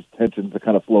happen. It's just tensions that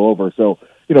kind of flow over. So,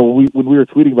 when we were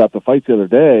tweeting about the fights the other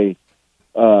day,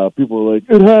 people were like,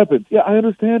 it happens. Yeah, I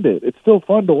understand it. It's still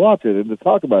fun to watch it and to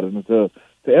talk about it and to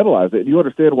analyze it. And you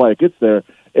understand why it gets there.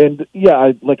 And, yeah,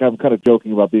 I'm kind of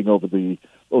joking about being over the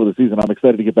season. I'm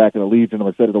excited to get back in the Legion. I'm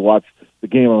excited to watch the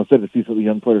game. I'm excited to see some of the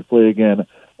young players play again.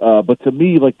 But to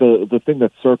me, like, the thing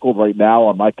that's circled right now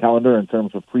on my calendar in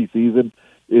terms of preseason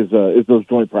is those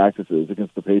joint practices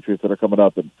against the Patriots that are coming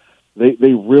up. And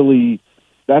they really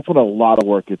 – that's when a lot of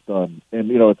work gets done.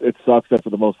 And, it sucks that for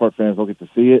the most part fans don't get to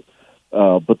see it.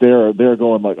 But they're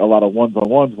going, like, a lot of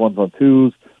ones-on-ones,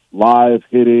 ones-on-twos, live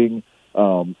hitting,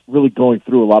 really going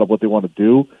through a lot of what they want to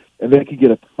do. And they can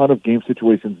get a ton of game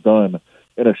situations done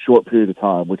in a short period of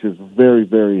time, which is very,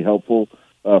 very helpful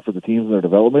for the teams and their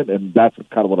development, and that's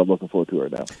kind of what I'm looking forward to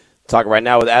right now. Talking right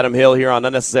now with Adam Hill here on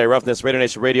Unnecessary Roughness, Raider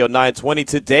Nation Radio 920.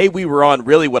 Today we were on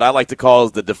really what I like to call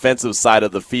is the defensive side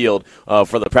of the field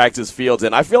for the practice fields,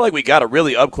 and I feel like we got a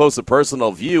really up-close and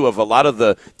personal view of a lot of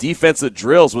the defensive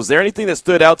drills. Was there anything that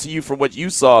stood out to you from what you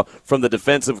saw from the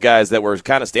defensive guys that were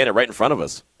kind of standing right in front of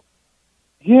us?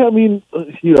 Yeah, I mean,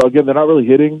 again, they're not really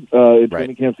hitting in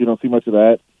training camps. You don't see much of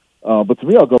that. But to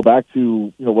me, I'll go back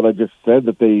to, what I just said,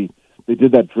 that they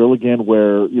did that drill again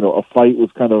where, a fight was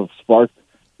kind of sparked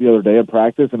the other day in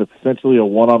practice, and it's essentially a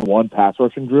one-on-one pass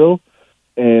rushing drill.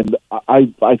 And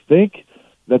I think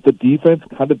that the defense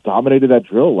kind of dominated that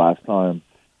drill last time.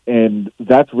 And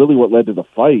that's really what led to the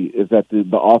fight, is that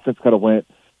the offense kind of went,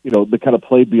 they kind of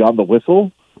played beyond the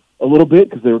whistle a little bit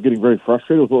because they were getting very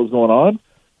frustrated with what was going on.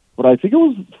 But I think it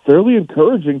was fairly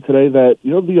encouraging today that,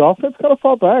 the offense kind of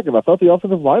fought back, and I thought the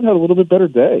offensive line had a little bit better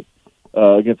day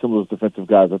against some of those defensive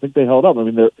guys. I think they held up. I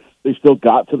mean, they still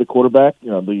got to the quarterback.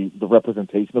 The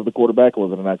representation of the quarterback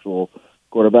wasn't an actual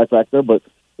quarterback back there, but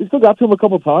they still got to him a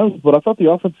couple times. But I thought the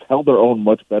offense held their own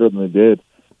much better than they did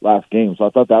last game. So I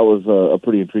thought that was a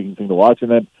pretty intriguing thing to watch.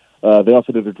 And then they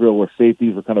also did a drill where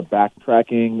safeties were kind of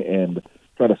backtracking and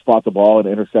trying to spot the ball and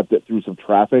intercept it through some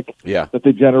traffic that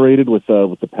they generated with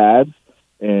the pads.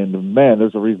 And, man,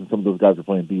 there's a reason some of those guys are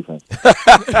playing defense.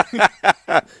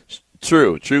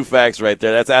 True facts right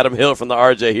there. That's Adam Hill from the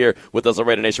RJ here with us on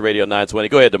Raider Nation Radio 920.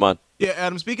 Go ahead, Damon. Yeah,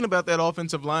 Adam, speaking about that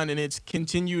offensive line and its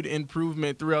continued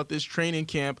improvement throughout this training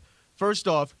camp, first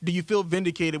off, do you feel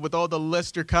vindicated with all the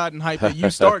Lester Cotton hype that you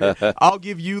started? I'll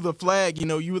give you the flag.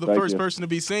 You were the first person to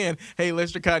be saying, hey,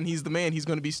 Lester Cotton, he's the man. He's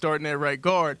going to be starting at right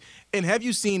guard. And have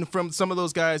you seen from some of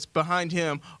those guys behind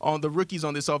him, on the rookies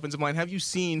on this offensive line, have you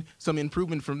seen some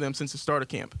improvement from them since the start of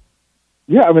camp?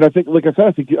 Yeah, I mean, I think, like I said,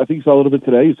 I think you saw a little bit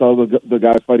today. You saw the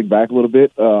guys fighting back a little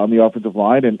bit on the offensive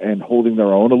line and holding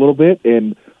their own a little bit.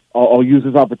 And I'll use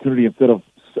this opportunity instead of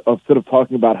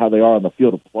talking about how they are on the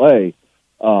field of play.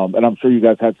 And I'm sure you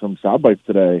guys had some sound bites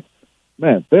today.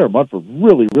 Man, Thayer Munford,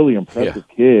 really, really impressive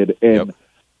kid. And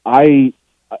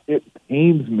it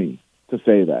pains me to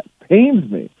say that.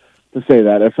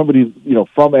 As somebody,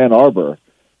 from Ann Arbor,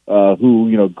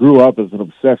 who, grew up as an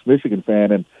obsessed Michigan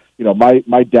fan. And,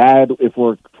 my dad, if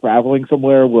we're traveling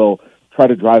somewhere, will try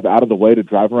to drive out of the way to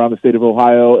drive around the state of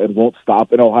Ohio and won't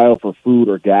stop in Ohio for food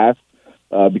or gas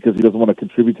because he doesn't want to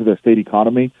contribute to their state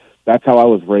economy. That's how I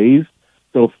was raised.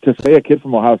 So to say a kid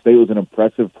from Ohio State was an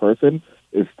impressive person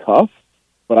is tough,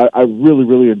 but I really,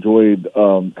 really enjoyed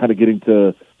kind of getting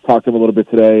to talk to him a little bit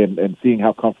today and seeing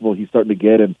how comfortable he's starting to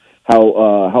get and how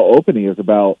open he is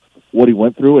about what he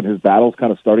went through and his battles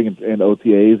kind of starting in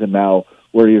OTAs and now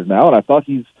where he is now. And I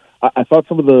thought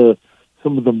some of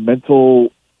the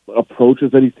mental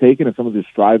approaches that he's taken and some of the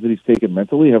strides that he's taken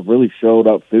mentally have really showed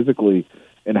up physically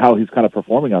in how he's kind of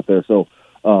performing out there. So,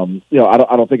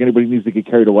 I don't think anybody needs to get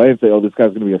carried away and say, oh, this guy's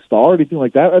going to be a star or anything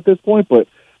like that at this point. But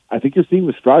I think you're seeing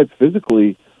the strides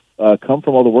physically come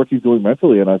from all the work he's doing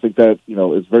mentally, and I think that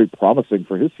is very promising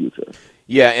for his future.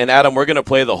 Yeah, and Adam, we're going to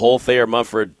play the whole Thayer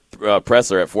Munford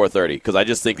presser at 4:30 because I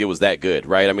just think it was that good,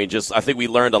 right? I mean, I think we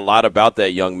learned a lot about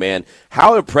that young man.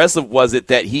 How impressive was it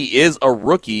that he is a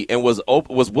rookie and was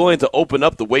willing to open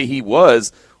up the way he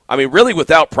was? I mean, really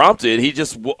without prompted, he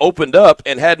just opened up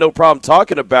and had no problem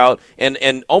talking about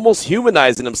and almost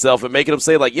humanizing himself and making him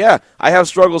say, like, yeah, I have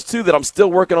struggles too that I'm still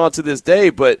working on to this day,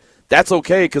 but that's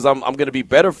okay because I'm going to be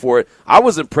better for it. I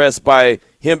was impressed by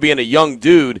him being a young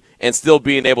dude and still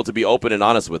being able to be open and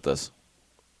honest with us.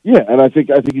 Yeah, and I think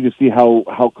you just see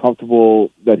how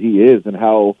comfortable that he is and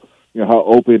how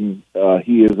open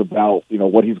he is about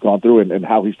what he's gone through and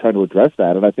how he's trying to address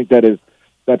that. And I think that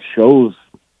shows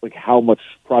like how much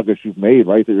progress you've made,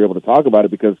 right? That you're able to talk about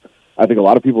it because I think a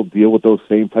lot of people deal with those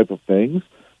same type of things,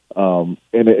 and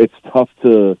it's tough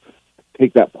to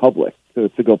take that public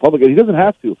to go public. And he doesn't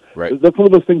have to. Right. That's one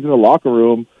of those things in the locker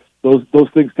room. Those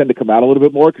things tend to come out a little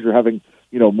bit more because you're having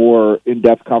more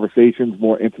in-depth conversations,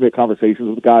 more intimate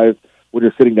conversations with guys when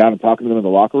you're sitting down and talking to them in the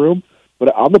locker room.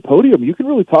 But on the podium, you can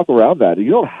really talk around that. You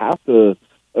don't have to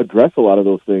address a lot of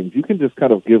those things. You can just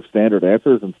kind of give standard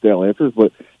answers and stale answers,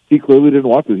 but he clearly didn't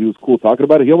want to. He was cool talking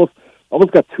about it. He almost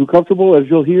got too comfortable, as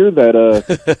you'll hear, that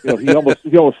he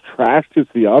almost trashed his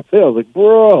fiance. I was like,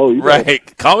 bro,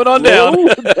 right, calm it on down.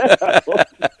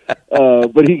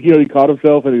 But he caught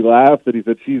himself and he laughed and he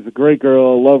said, "She's a great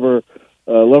girl, love her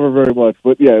very much."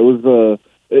 But yeah, it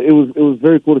was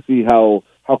very cool to see how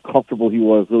comfortable he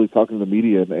was really talking to the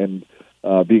media and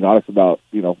being honest about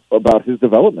his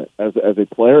development as a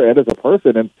player and as a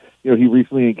person. And he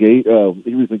recently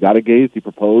got engaged. He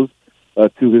proposed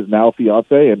to his now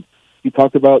fiance, and he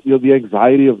talked about the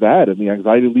anxiety of that and the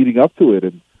anxiety leading up to it.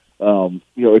 And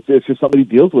it's just something he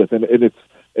deals with, and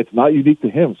it's not unique to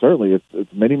him. Certainly,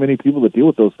 it's many people that deal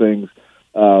with those things.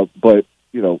 But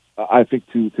I think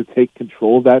to take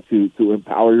control of that, to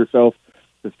empower yourself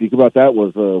to speak about that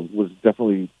was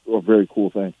definitely a very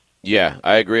cool thing. Yeah,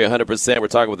 I agree 100%. We're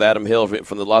talking with Adam Hill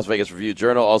from the Las Vegas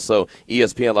Review-Journal, also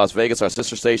ESPN Las Vegas, our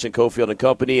sister station, Cofield and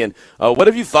Company. And what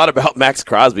have you thought about Max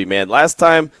Crosby, man? Last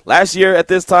year at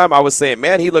this time, I was saying,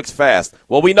 man, he looks fast.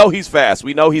 Well, we know he's fast.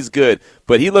 We know he's good.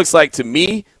 But he looks like, to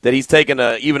me, that he's taken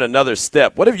even another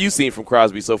step. What have you seen from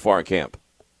Crosby so far in camp?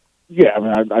 Yeah, I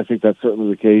mean, I think that's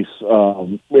certainly the case.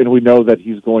 And we know that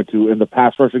he's going to, in the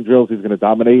pass rushing drills, he's going to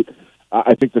dominate.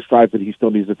 I think the strides that he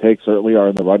still needs to take certainly are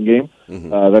in the run game.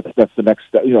 Mm-hmm. That's the next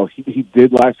step. He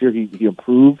did last year. He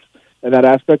improved in that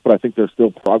aspect, but I think there's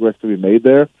still progress to be made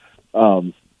there.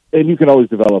 And you can always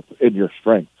develop in your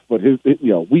strengths. But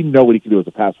we know what he can do as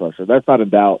a pass rusher. That's not in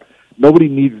doubt. Nobody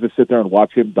needs to sit there and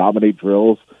watch him dominate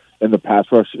drills and the pass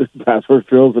rush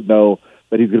drills and know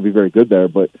that he's going to be very good there.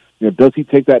 But does he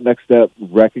take that next step,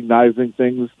 recognizing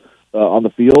things on the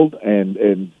field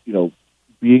and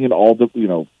being an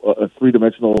a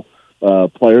three-dimensional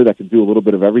player that can do a little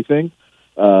bit of everything?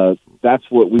 That's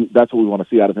what we want to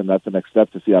see out of him. That's the next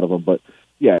step to see out of him. But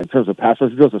yeah, in terms of pass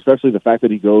rush drills, especially the fact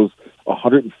that he goes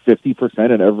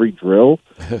 150% in every drill,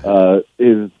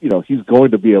 he's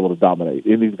going to be able to dominate,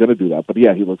 and he's going to do that. But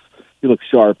yeah, he looks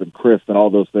sharp and crisp and all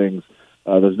those things.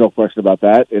 There's no question about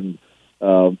that. And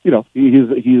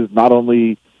he's not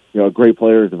only a great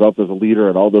player, he's developed as a leader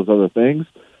and all those other things.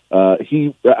 I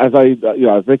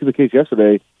was making the case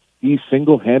yesterday, he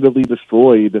single-handedly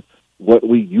destroyed what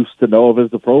we used to know of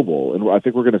as the Pro Bowl, and I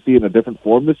think we're going to see it in a different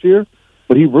form this year.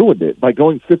 But he ruined it by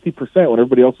going 50% when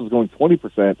everybody else was going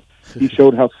 20%. He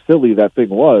showed how silly that thing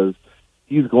was.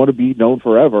 He's going to be known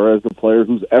forever as the player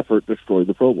whose effort destroyed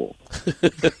the Pro Bowl.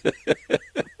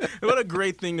 What a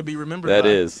great thing to be remembered That by.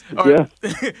 is. All right.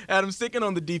 Adam, sticking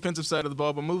on the defensive side of the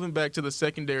ball, but moving back to the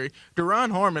secondary,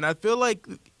 Duron Harmon, I feel like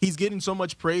he's getting so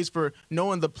much praise for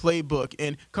knowing the playbook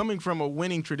and coming from a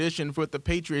winning tradition with the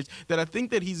Patriots that I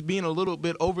think that he's being a little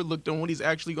bit overlooked on what he's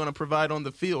actually going to provide on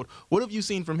the field. What have you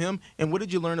seen from him, and what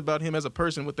did you learn about him as a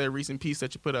person with that recent piece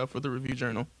that you put out for the Review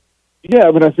Journal? Yeah,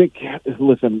 I mean, I think,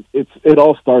 listen, it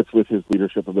all starts with his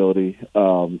leadership ability,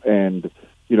 and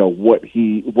what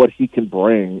he can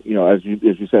bring. As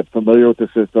you said, familiar with the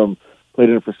system, played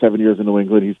in it for 7 years in New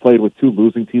England. He's played with two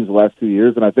losing teams the last 2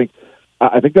 years, and I think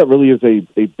that really is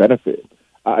a benefit.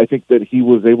 I think that he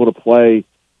was able to play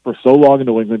for so long in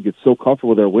New England, get so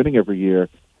comfortable there, winning every year.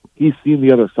 He's seen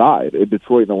the other side in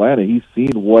Detroit and Atlanta. He's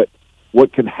seen what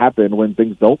can happen when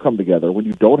things don't come together, when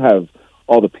you don't have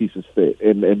all the pieces fit,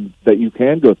 and that you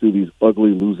can go through these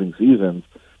ugly losing seasons.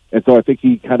 And so I think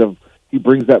he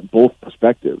brings that both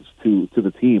perspectives to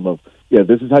the team of,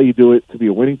 this is how you do it to be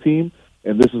a winning team,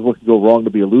 and this is what can go wrong to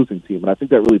be a losing team. And I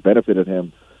think that really benefited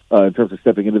him in terms of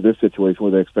stepping into this situation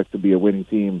where they expect to be a winning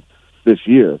team this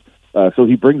year. So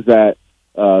he brings that,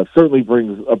 certainly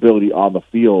brings ability on the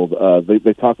field.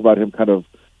 They talk about him kind of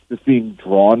just being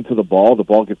drawn to the ball. The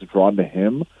ball gets drawn to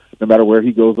him. No matter where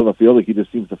he goes on the field, he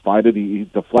just seems to find it. He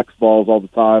deflects balls all the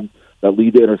time that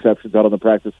lead to interceptions out on the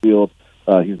practice field.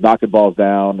 He's knocking balls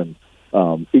down, and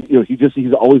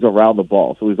he's always around the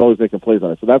ball, so he's always making plays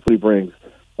on it. So that's what he brings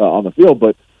on the field.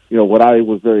 But what I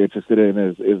was very interested in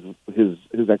is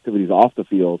his activities off the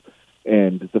field,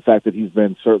 and the fact that he's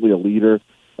been certainly a leader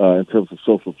in terms of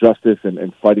social justice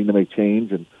and fighting to make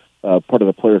change, and part of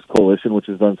the Players Coalition, which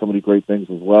has done so many great things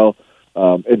as well.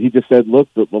 And he just said, look,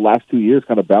 the last 2 years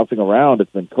kind of bouncing around,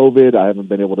 it's been COVID. I haven't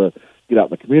been able to get out in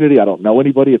the community. I don't know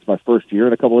anybody. It's my first year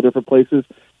in a couple of different places,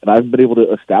 and I haven't been able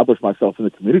to establish myself in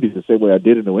the community the same way I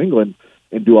did in New England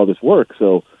and do all this work.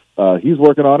 So he's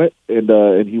working on it,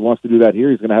 and he wants to do that here.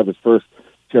 He's going to have his first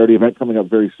charity event coming up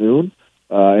very soon,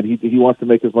 and he wants to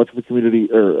make as much of a community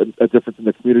or a difference in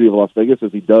the community of Las Vegas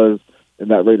as he does in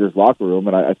that Raiders locker room.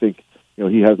 And I think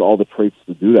he has all the traits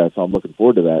to do that, so I'm looking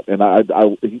forward to that.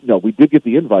 And we did get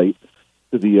the invite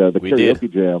to the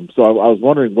karaoke jam, so I was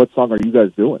wondering, what song are you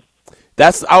guys doing?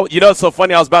 It's so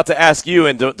funny. I was about to ask you,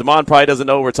 and Damon probably doesn't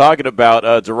know what we're talking about.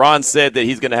 Duron said that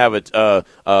he's going to have a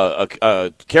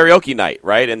karaoke night,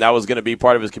 right? And that was going to be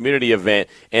part of his community event.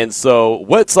 And so,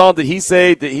 what song did he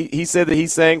say that he said that he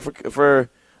sang for?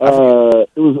 It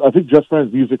was, I think, Just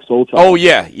Friends Music Soul Child. Oh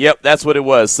yeah, yep, that's what it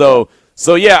was.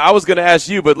 So yeah, I was going to ask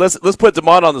you, but let's put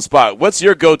Damon on the spot. What's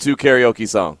your go-to karaoke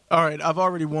song? All right, I've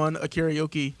already won a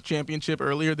karaoke championship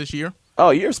earlier this year. Oh,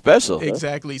 you're special.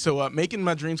 Exactly. So Making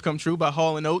My Dreams Come True by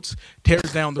Hall & Oates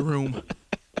tears down the room.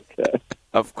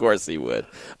 Of course he would.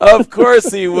 Of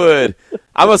course he would.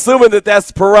 I'm assuming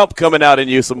that's Perump coming out in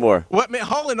you some more. What, man?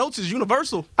 Hall & Oates is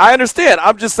universal. I understand.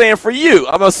 I'm just saying for you.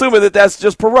 I'm assuming that's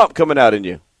just Perump coming out in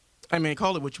you. Hey, man,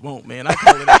 call it what you want, man. I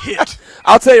call it a hit.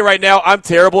 I'll tell you right now, I'm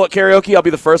terrible at karaoke. I'll be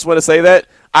the first one to say that.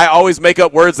 I always make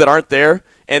up words that aren't there.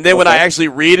 And then when I actually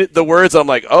read the words, I'm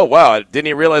like, oh, wow, I didn't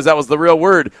even realize that was the real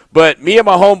word. But me and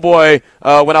my homeboy,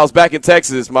 when I was back in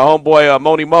Texas, my homeboy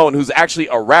Moni Moan, who's actually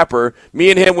a rapper, me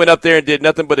and him went up there and did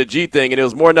nothing but a G thing, and it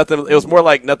was more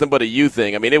like nothing but a U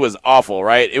thing. I mean, it was awful,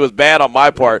 right? It was bad on my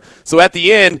part. So at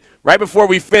the end, right before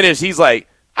we finished, he's like,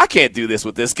 I can't do this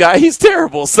with this guy. He's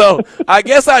terrible. So I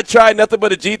guess I'd try nothing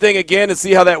but a G thing again and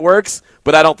see how that works,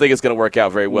 but I don't think it's going to work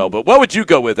out very well. But what would you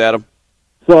go with, Adam?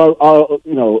 So,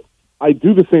 I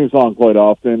do the same song quite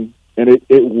often, and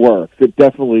it works. It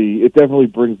definitely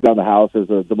brings down the house, as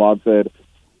Damon said.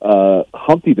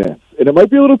 Humpty Dance, and it might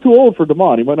be a little too old for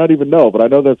Damon. He might not even know, but I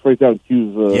know that's right down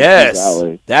Q's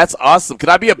alley. That's awesome. Can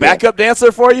I be a backup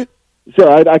dancer for you?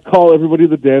 Sure. I call everybody to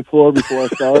the dance floor before I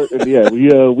start,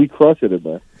 and we crush it in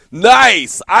there.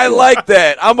 Nice. I like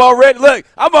that. I'm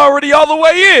already all the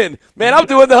way in. Man, I'm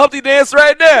doing the Humpty Dance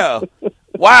right now.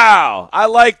 Wow. I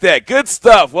like that. Good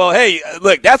stuff. Well, hey,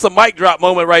 look, that's a mic drop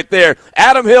moment right there.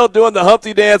 Adam Hill doing the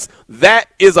Humpty Dance. That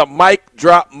is a mic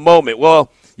drop moment.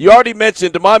 Well, you already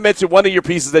mentioned, Damon mentioned one of your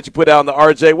pieces that you put out on the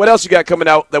RJ. What else you got coming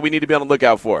out that we need to be on the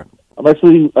lookout for? I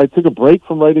took a break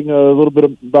from writing a little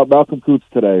bit about Malcolm Coots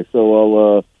today,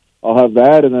 so I'll have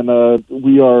that, and then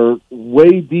we are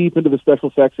way deep into the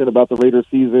special section about the Raiders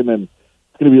season, and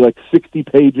it's going to be like 60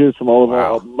 pages from all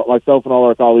of myself and all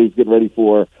our colleagues getting ready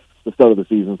for the start of the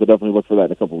season, so definitely look for that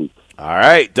in a couple weeks. All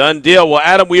right, done deal. Well,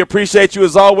 Adam, we appreciate you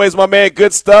as always, my man.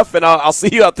 Good stuff, and I'll see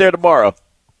you out there tomorrow.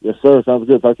 Yes, sir. Sounds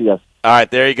good. Talk to you guys. All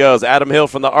right, there he goes. Adam Hill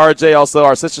from the RJ, also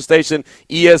our sister station,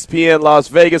 ESPN Las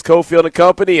Vegas, Cofield and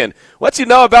Company. And what you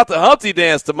know about the Humpty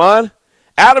Dance, Damon?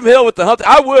 Adam Hill with the Humpty.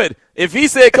 I would. If he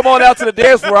said, come on out to the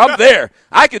dance floor, I'm there.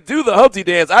 I could do the Humpty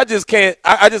Dance. I just can't.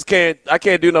 I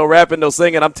can't do no rapping, no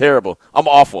singing. I'm terrible. I'm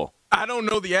awful. I don't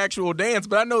know the actual dance,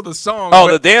 but I know the song.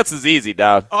 Oh, the dance is easy,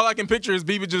 dog. All I can picture is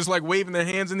people just like waving their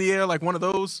hands in the air, like one of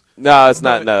those. No, it's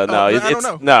not. No. I don't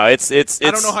know. No, it's.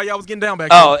 I don't know how y'all was getting down back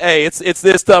then. Hey, it's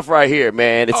this stuff right here,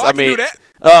 man. It's. I mean, can do that.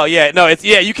 Oh yeah, no, it's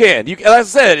you can. Like I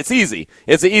said, it's easy.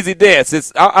 It's an easy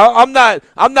dance. I'm not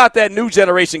that new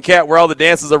generation cat where all the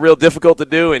dances are real difficult to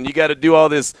do and you got to do all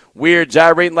this weird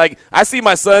gyrating. Like I see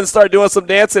my son start doing some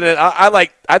dancing and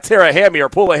I tear a hammy or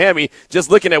pull a hammy just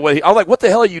looking at I'm like, what the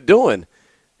hell are you doing?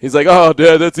 He's like, oh,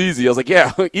 Dad, that's easy. I was like,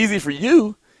 yeah, easy for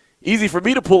you. Easy for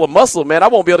me to pull a muscle, man. I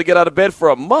won't be able to get out of bed for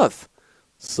a month.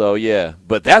 So, yeah,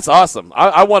 but that's awesome.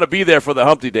 I want to be there for the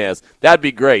Humpty Dance. That'd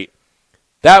be great.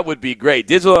 That would be great.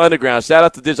 Digital Underground, shout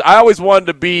out to Digital. I always wanted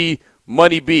to be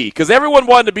Money B because everyone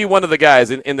wanted to be one of the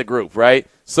guys in the group, right?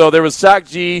 So there was Shock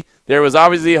G, there was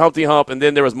obviously Humpty Hump, and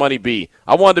then there was Money B.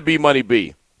 I wanted to be Money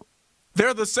B.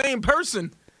 They're the same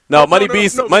person. No, Money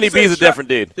B's a different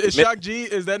dude. Is Shock G,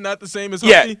 is that not the same as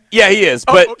Humpty? Yeah, he is.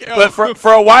 But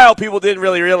for a while, people didn't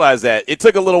really realize that. It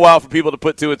took a little while for people to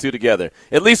put two and two together.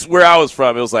 At least where I was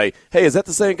from, it was like, hey, is that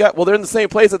the same guy? Well, they're in the same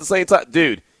place at the same time.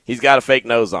 Dude, he's got a fake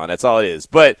nose on. That's all it is.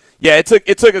 But, yeah, it took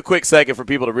a quick second for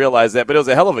people to realize that. But it was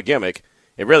a hell of a gimmick.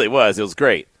 It really was. It was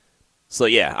great. So,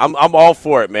 yeah, I'm all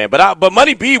for it, man. But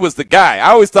Money B was the guy.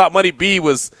 I always thought Money B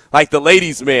was like the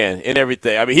ladies' man and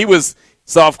everything. I mean, he was –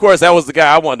 so, of course, that was the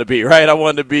guy I wanted to be, right? I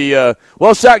wanted to be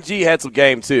well, Shock G had some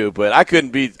game, too, but I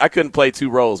couldn't play two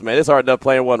roles, man. It's hard enough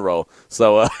playing one role.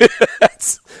 So,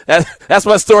 that's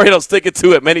my story, and I'm sticking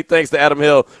to it. Many thanks to Adam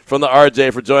Hill from the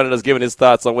RJ for joining us, giving his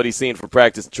thoughts on what he's seen for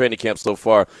practice and training camp so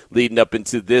far, leading up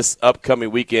into this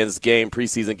upcoming weekend's game,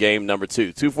 preseason game number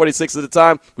 2. 2:46 at the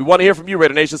time. We want to hear from you,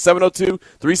 Raider Nation.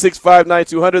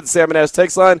 702-365-9200, the Salmon Ash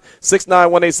text line,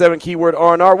 69187, keyword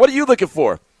R&R. What are you looking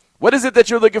for? What is it that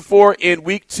you're looking for in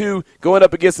Week 2 going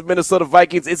up against the Minnesota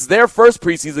Vikings? It's their first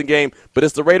preseason game, but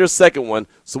it's the Raiders' second one.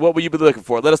 So what will you be looking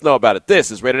for? Let us know about it. This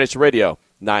is Raider Nation Radio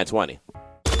 920.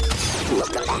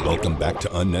 Welcome back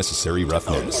to Unnecessary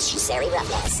Roughness.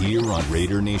 Here on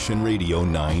Raider Nation Radio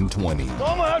 920. I'm going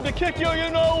to have to kick you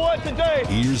know what today.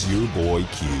 Here's your boy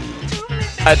Q.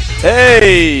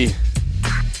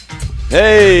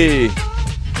 Hey.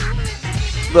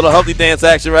 Little Humpty Dance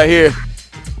action right here.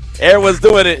 Everyone's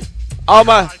doing it.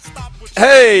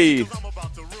 Hey,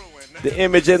 the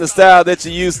image and the style that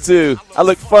you're used to. I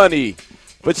look funny,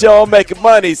 but y'all making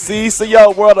money. See, so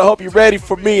y'all world, I hope you're ready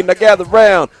for me. Now gather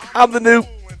round. I'm the new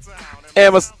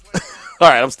Amos. All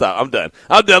right, I'm done.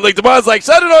 Look, Damon's like,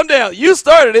 shut it on down. You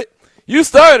started it. You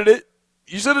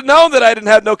should have known that I didn't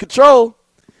have no control.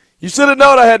 You should have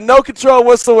known I had no control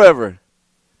whatsoever.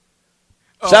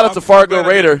 Shout out to Fargo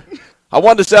Raider. I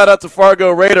wanted to shout out to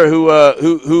Fargo Raider who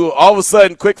all of a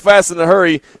sudden, quick, fast, in a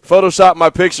hurry, photoshopped my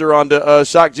picture on the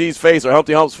Shock G's face or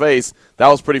Humpty Hump's face. That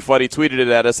was pretty funny. Tweeted it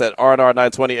at us at RNR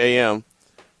 920 AM.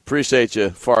 Appreciate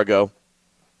you, Fargo.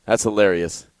 That's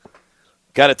hilarious.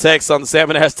 Got a text on the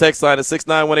Salmon Ash text line at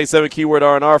 69187, keyword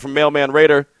RNR from Mailman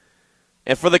Raider.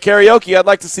 And for the karaoke, I'd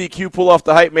like to see Q pull off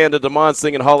the hype man to Damon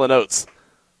singing Hall & Oates.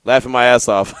 Laughing my ass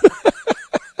off.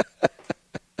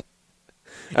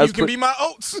 You can be my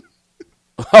oats.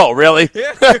 Oh, really?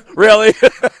 Yeah. Really?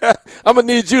 I'm going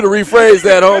to need you to rephrase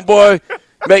that, homeboy.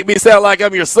 Make me sound like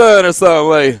I'm your son or something.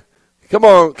 Like, come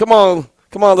on,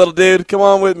 little dude. Come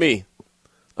on with me.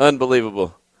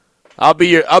 Unbelievable. I'll be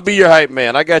your hype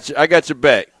man. I got your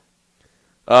back.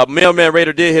 Mailman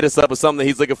Raider did hit us up with something that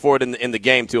he's looking forward in the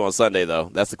game, too, on Sunday, though.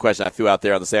 That's the question I threw out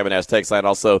there on the Salmon Ash text line.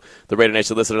 Also, the Raider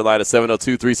Nation listener line at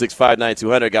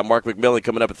 702-365-9200. Got Mark McMillan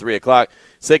coming up at 3 o'clock.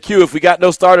 Said, Q, if we got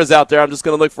no starters out there, I'm just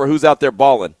going to look for who's out there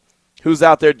balling. Who's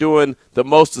out there doing the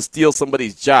most to steal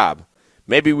somebody's job.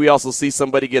 Maybe we also see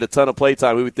somebody get a ton of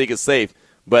playtime who we think is safe,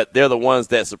 but they're the ones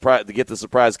that get the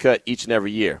surprise cut each and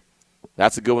every year.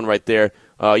 That's a good one right there.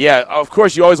 Yeah, of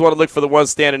course, you always want to look for the ones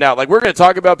standing out. Like, we're going to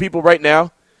talk about people right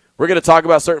now. We're going to talk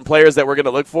about certain players that we're going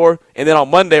to look for, and then on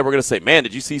Monday we're going to say, man,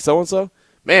 did you see so-and-so?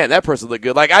 Man, that person looked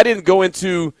good. Like, I didn't go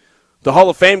into the Hall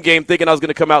of Fame game thinking I was going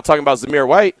to come out talking about Zamir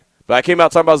White, but I came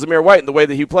out talking about Zamir White and the way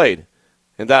that he played,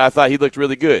 and that I thought he looked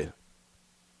really good.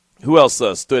 Who else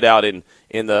stood out in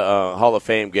the Hall of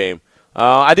Fame game?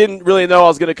 I didn't really know I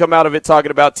was going to come out of it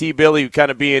talking about T. Billy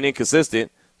kind of being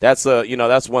inconsistent. That's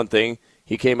that's one thing.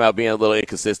 He came out being a little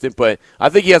inconsistent, but I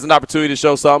think he has an opportunity to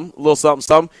show something, a little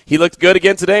something. He looked good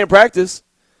again today in practice.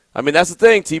 I mean, that's the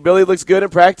thing. T. Billy looks good in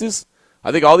practice.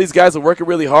 I think all these guys are working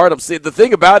really hard. The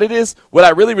thing about it is, what I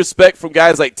really respect from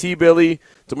guys like T. Billy,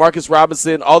 DeMarcus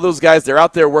Robinson, all those guys, they're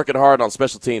out there working hard on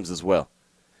special teams as well.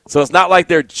 So it's not like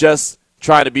they're just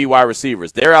trying to be wide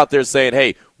receivers. They're out there saying,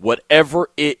 hey, whatever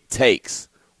it takes,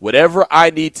 whatever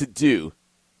I need to do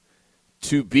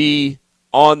to be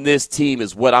on this team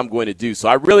is what I'm going to do. So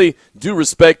I really do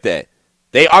respect that.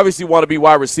 They obviously want to be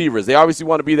wide receivers. They obviously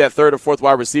want to be that third or fourth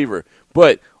wide receiver.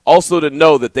 But also to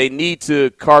know that they need to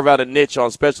carve out a niche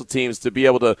on special teams to be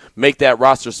able to make that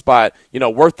roster spot,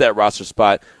 worth that roster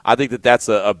spot. I think that that's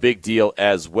a big deal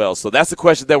as well. So that's the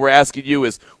question that we're asking you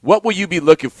is, what will you be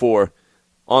looking for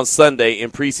on Sunday in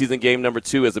preseason game number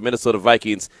 2 as the Minnesota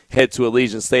Vikings head to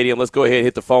Allegiant Stadium? Let's go ahead and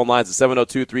hit the phone lines at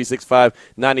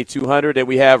 702-365-9200. And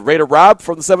we have Raider Rob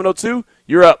from the 702.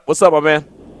 You're up. What's up, my man?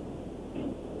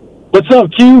 What's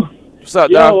up, Q? What's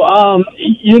up, Dom?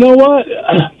 You know what?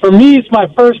 For me, it's my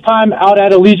first time out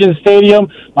at Allegiant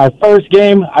Stadium, my first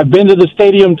game. I've been to the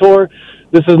stadium tour.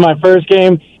 This is my first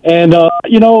game. And, a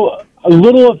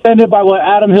little offended by what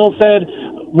Adam Hill said.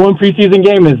 One preseason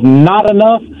game is not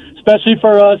enough, especially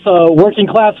for us working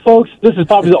class folks. This is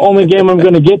probably the only game I'm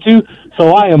going to get to,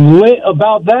 so I am lit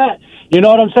about that. You know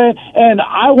what I'm saying? And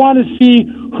I want to see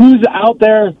who's out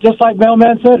there, just like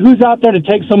Mailman said, who's out there to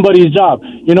take somebody's job.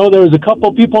 There was a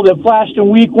couple people that flashed in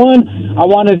week 1. I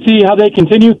want to see how they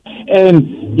continue.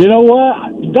 And you know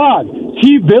what? Dog,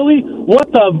 T. Billy, what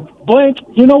the blank?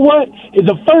 You know what?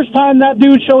 The first time that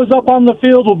dude shows up on the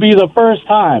field will be the first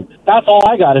time. That's all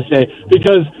I got to say,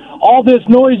 because all this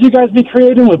noise you guys be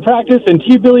creating with practice and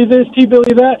T. Billy this, T.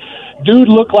 Billy that, dude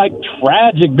looked like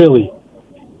tragic Billy.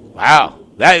 Wow.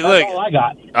 That's all I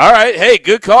got. All right. Hey,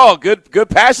 good call. Good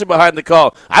passion behind the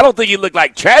call. I don't think he looked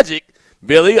like tragic,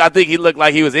 Billy. I think he looked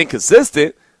like he was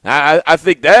inconsistent. I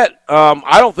think that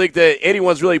I don't think that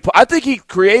anyone's really – I think he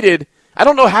created – I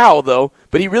don't know how, though,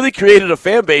 but he really created a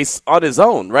fan base on his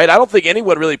own, right? I don't think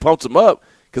anyone really pumped him up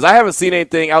because I haven't seen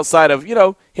anything outside of,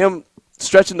 him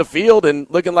stretching the field and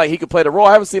looking like he could play the role.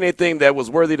 I haven't seen anything that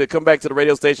was worthy to come back to the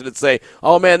radio station and say,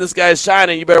 oh, man, this guy's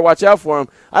shining. You better watch out for him.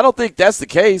 I don't think that's the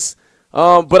case.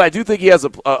 But I do think he has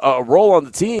a role on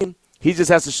the team. He just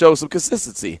has to show some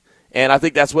consistency, and I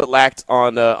think that's what lacked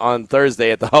on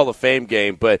Thursday at the Hall of Fame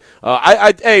game. But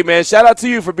hey man, shout out to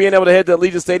you for being able to head to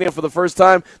Allegiant Stadium for the first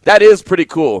time. That is pretty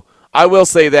cool. I will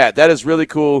say that is really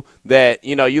cool. That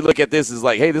you look at this as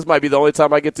like, hey, this might be the only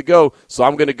time I get to go, so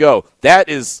I'm going to go. That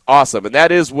is awesome, and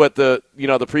that is what the the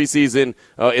preseason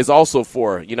is also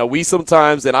for. We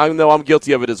sometimes, and I know I'm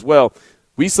guilty of it as well,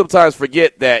 we sometimes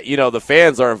forget that, the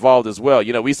fans are involved as well.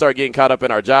 We start getting caught up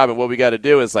in our job and what we got to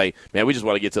do. It's like, man, we just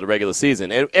want to get to the regular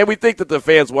season. And we think that the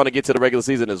fans want to get to the regular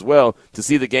season as well to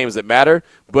see the games that matter.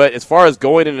 But as far as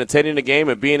going and attending a game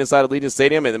and being inside Allegiant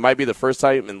Stadium, and it might be the first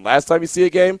time and last time you see a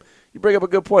game, you bring up a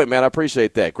good point, man. I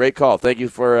appreciate that. Great call. Thank you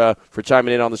for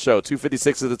chiming in on the show.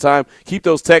 2:56 at the time. Keep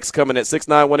those texts coming at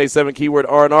 69187, keyword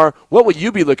R&R. What will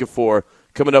you be looking for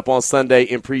coming up on Sunday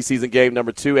in preseason game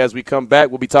number 2? As we come back,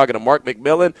 we'll be talking to Mark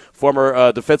McMillan,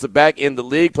 former defensive back in the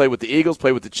league, played with the Eagles,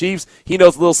 played with the Chiefs. He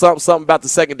knows a little something about the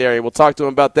secondary. We'll talk to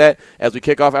him about that as we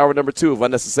kick off hour number 2 of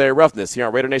Unnecessary Roughness here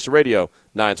on Raider Nation Radio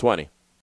 920.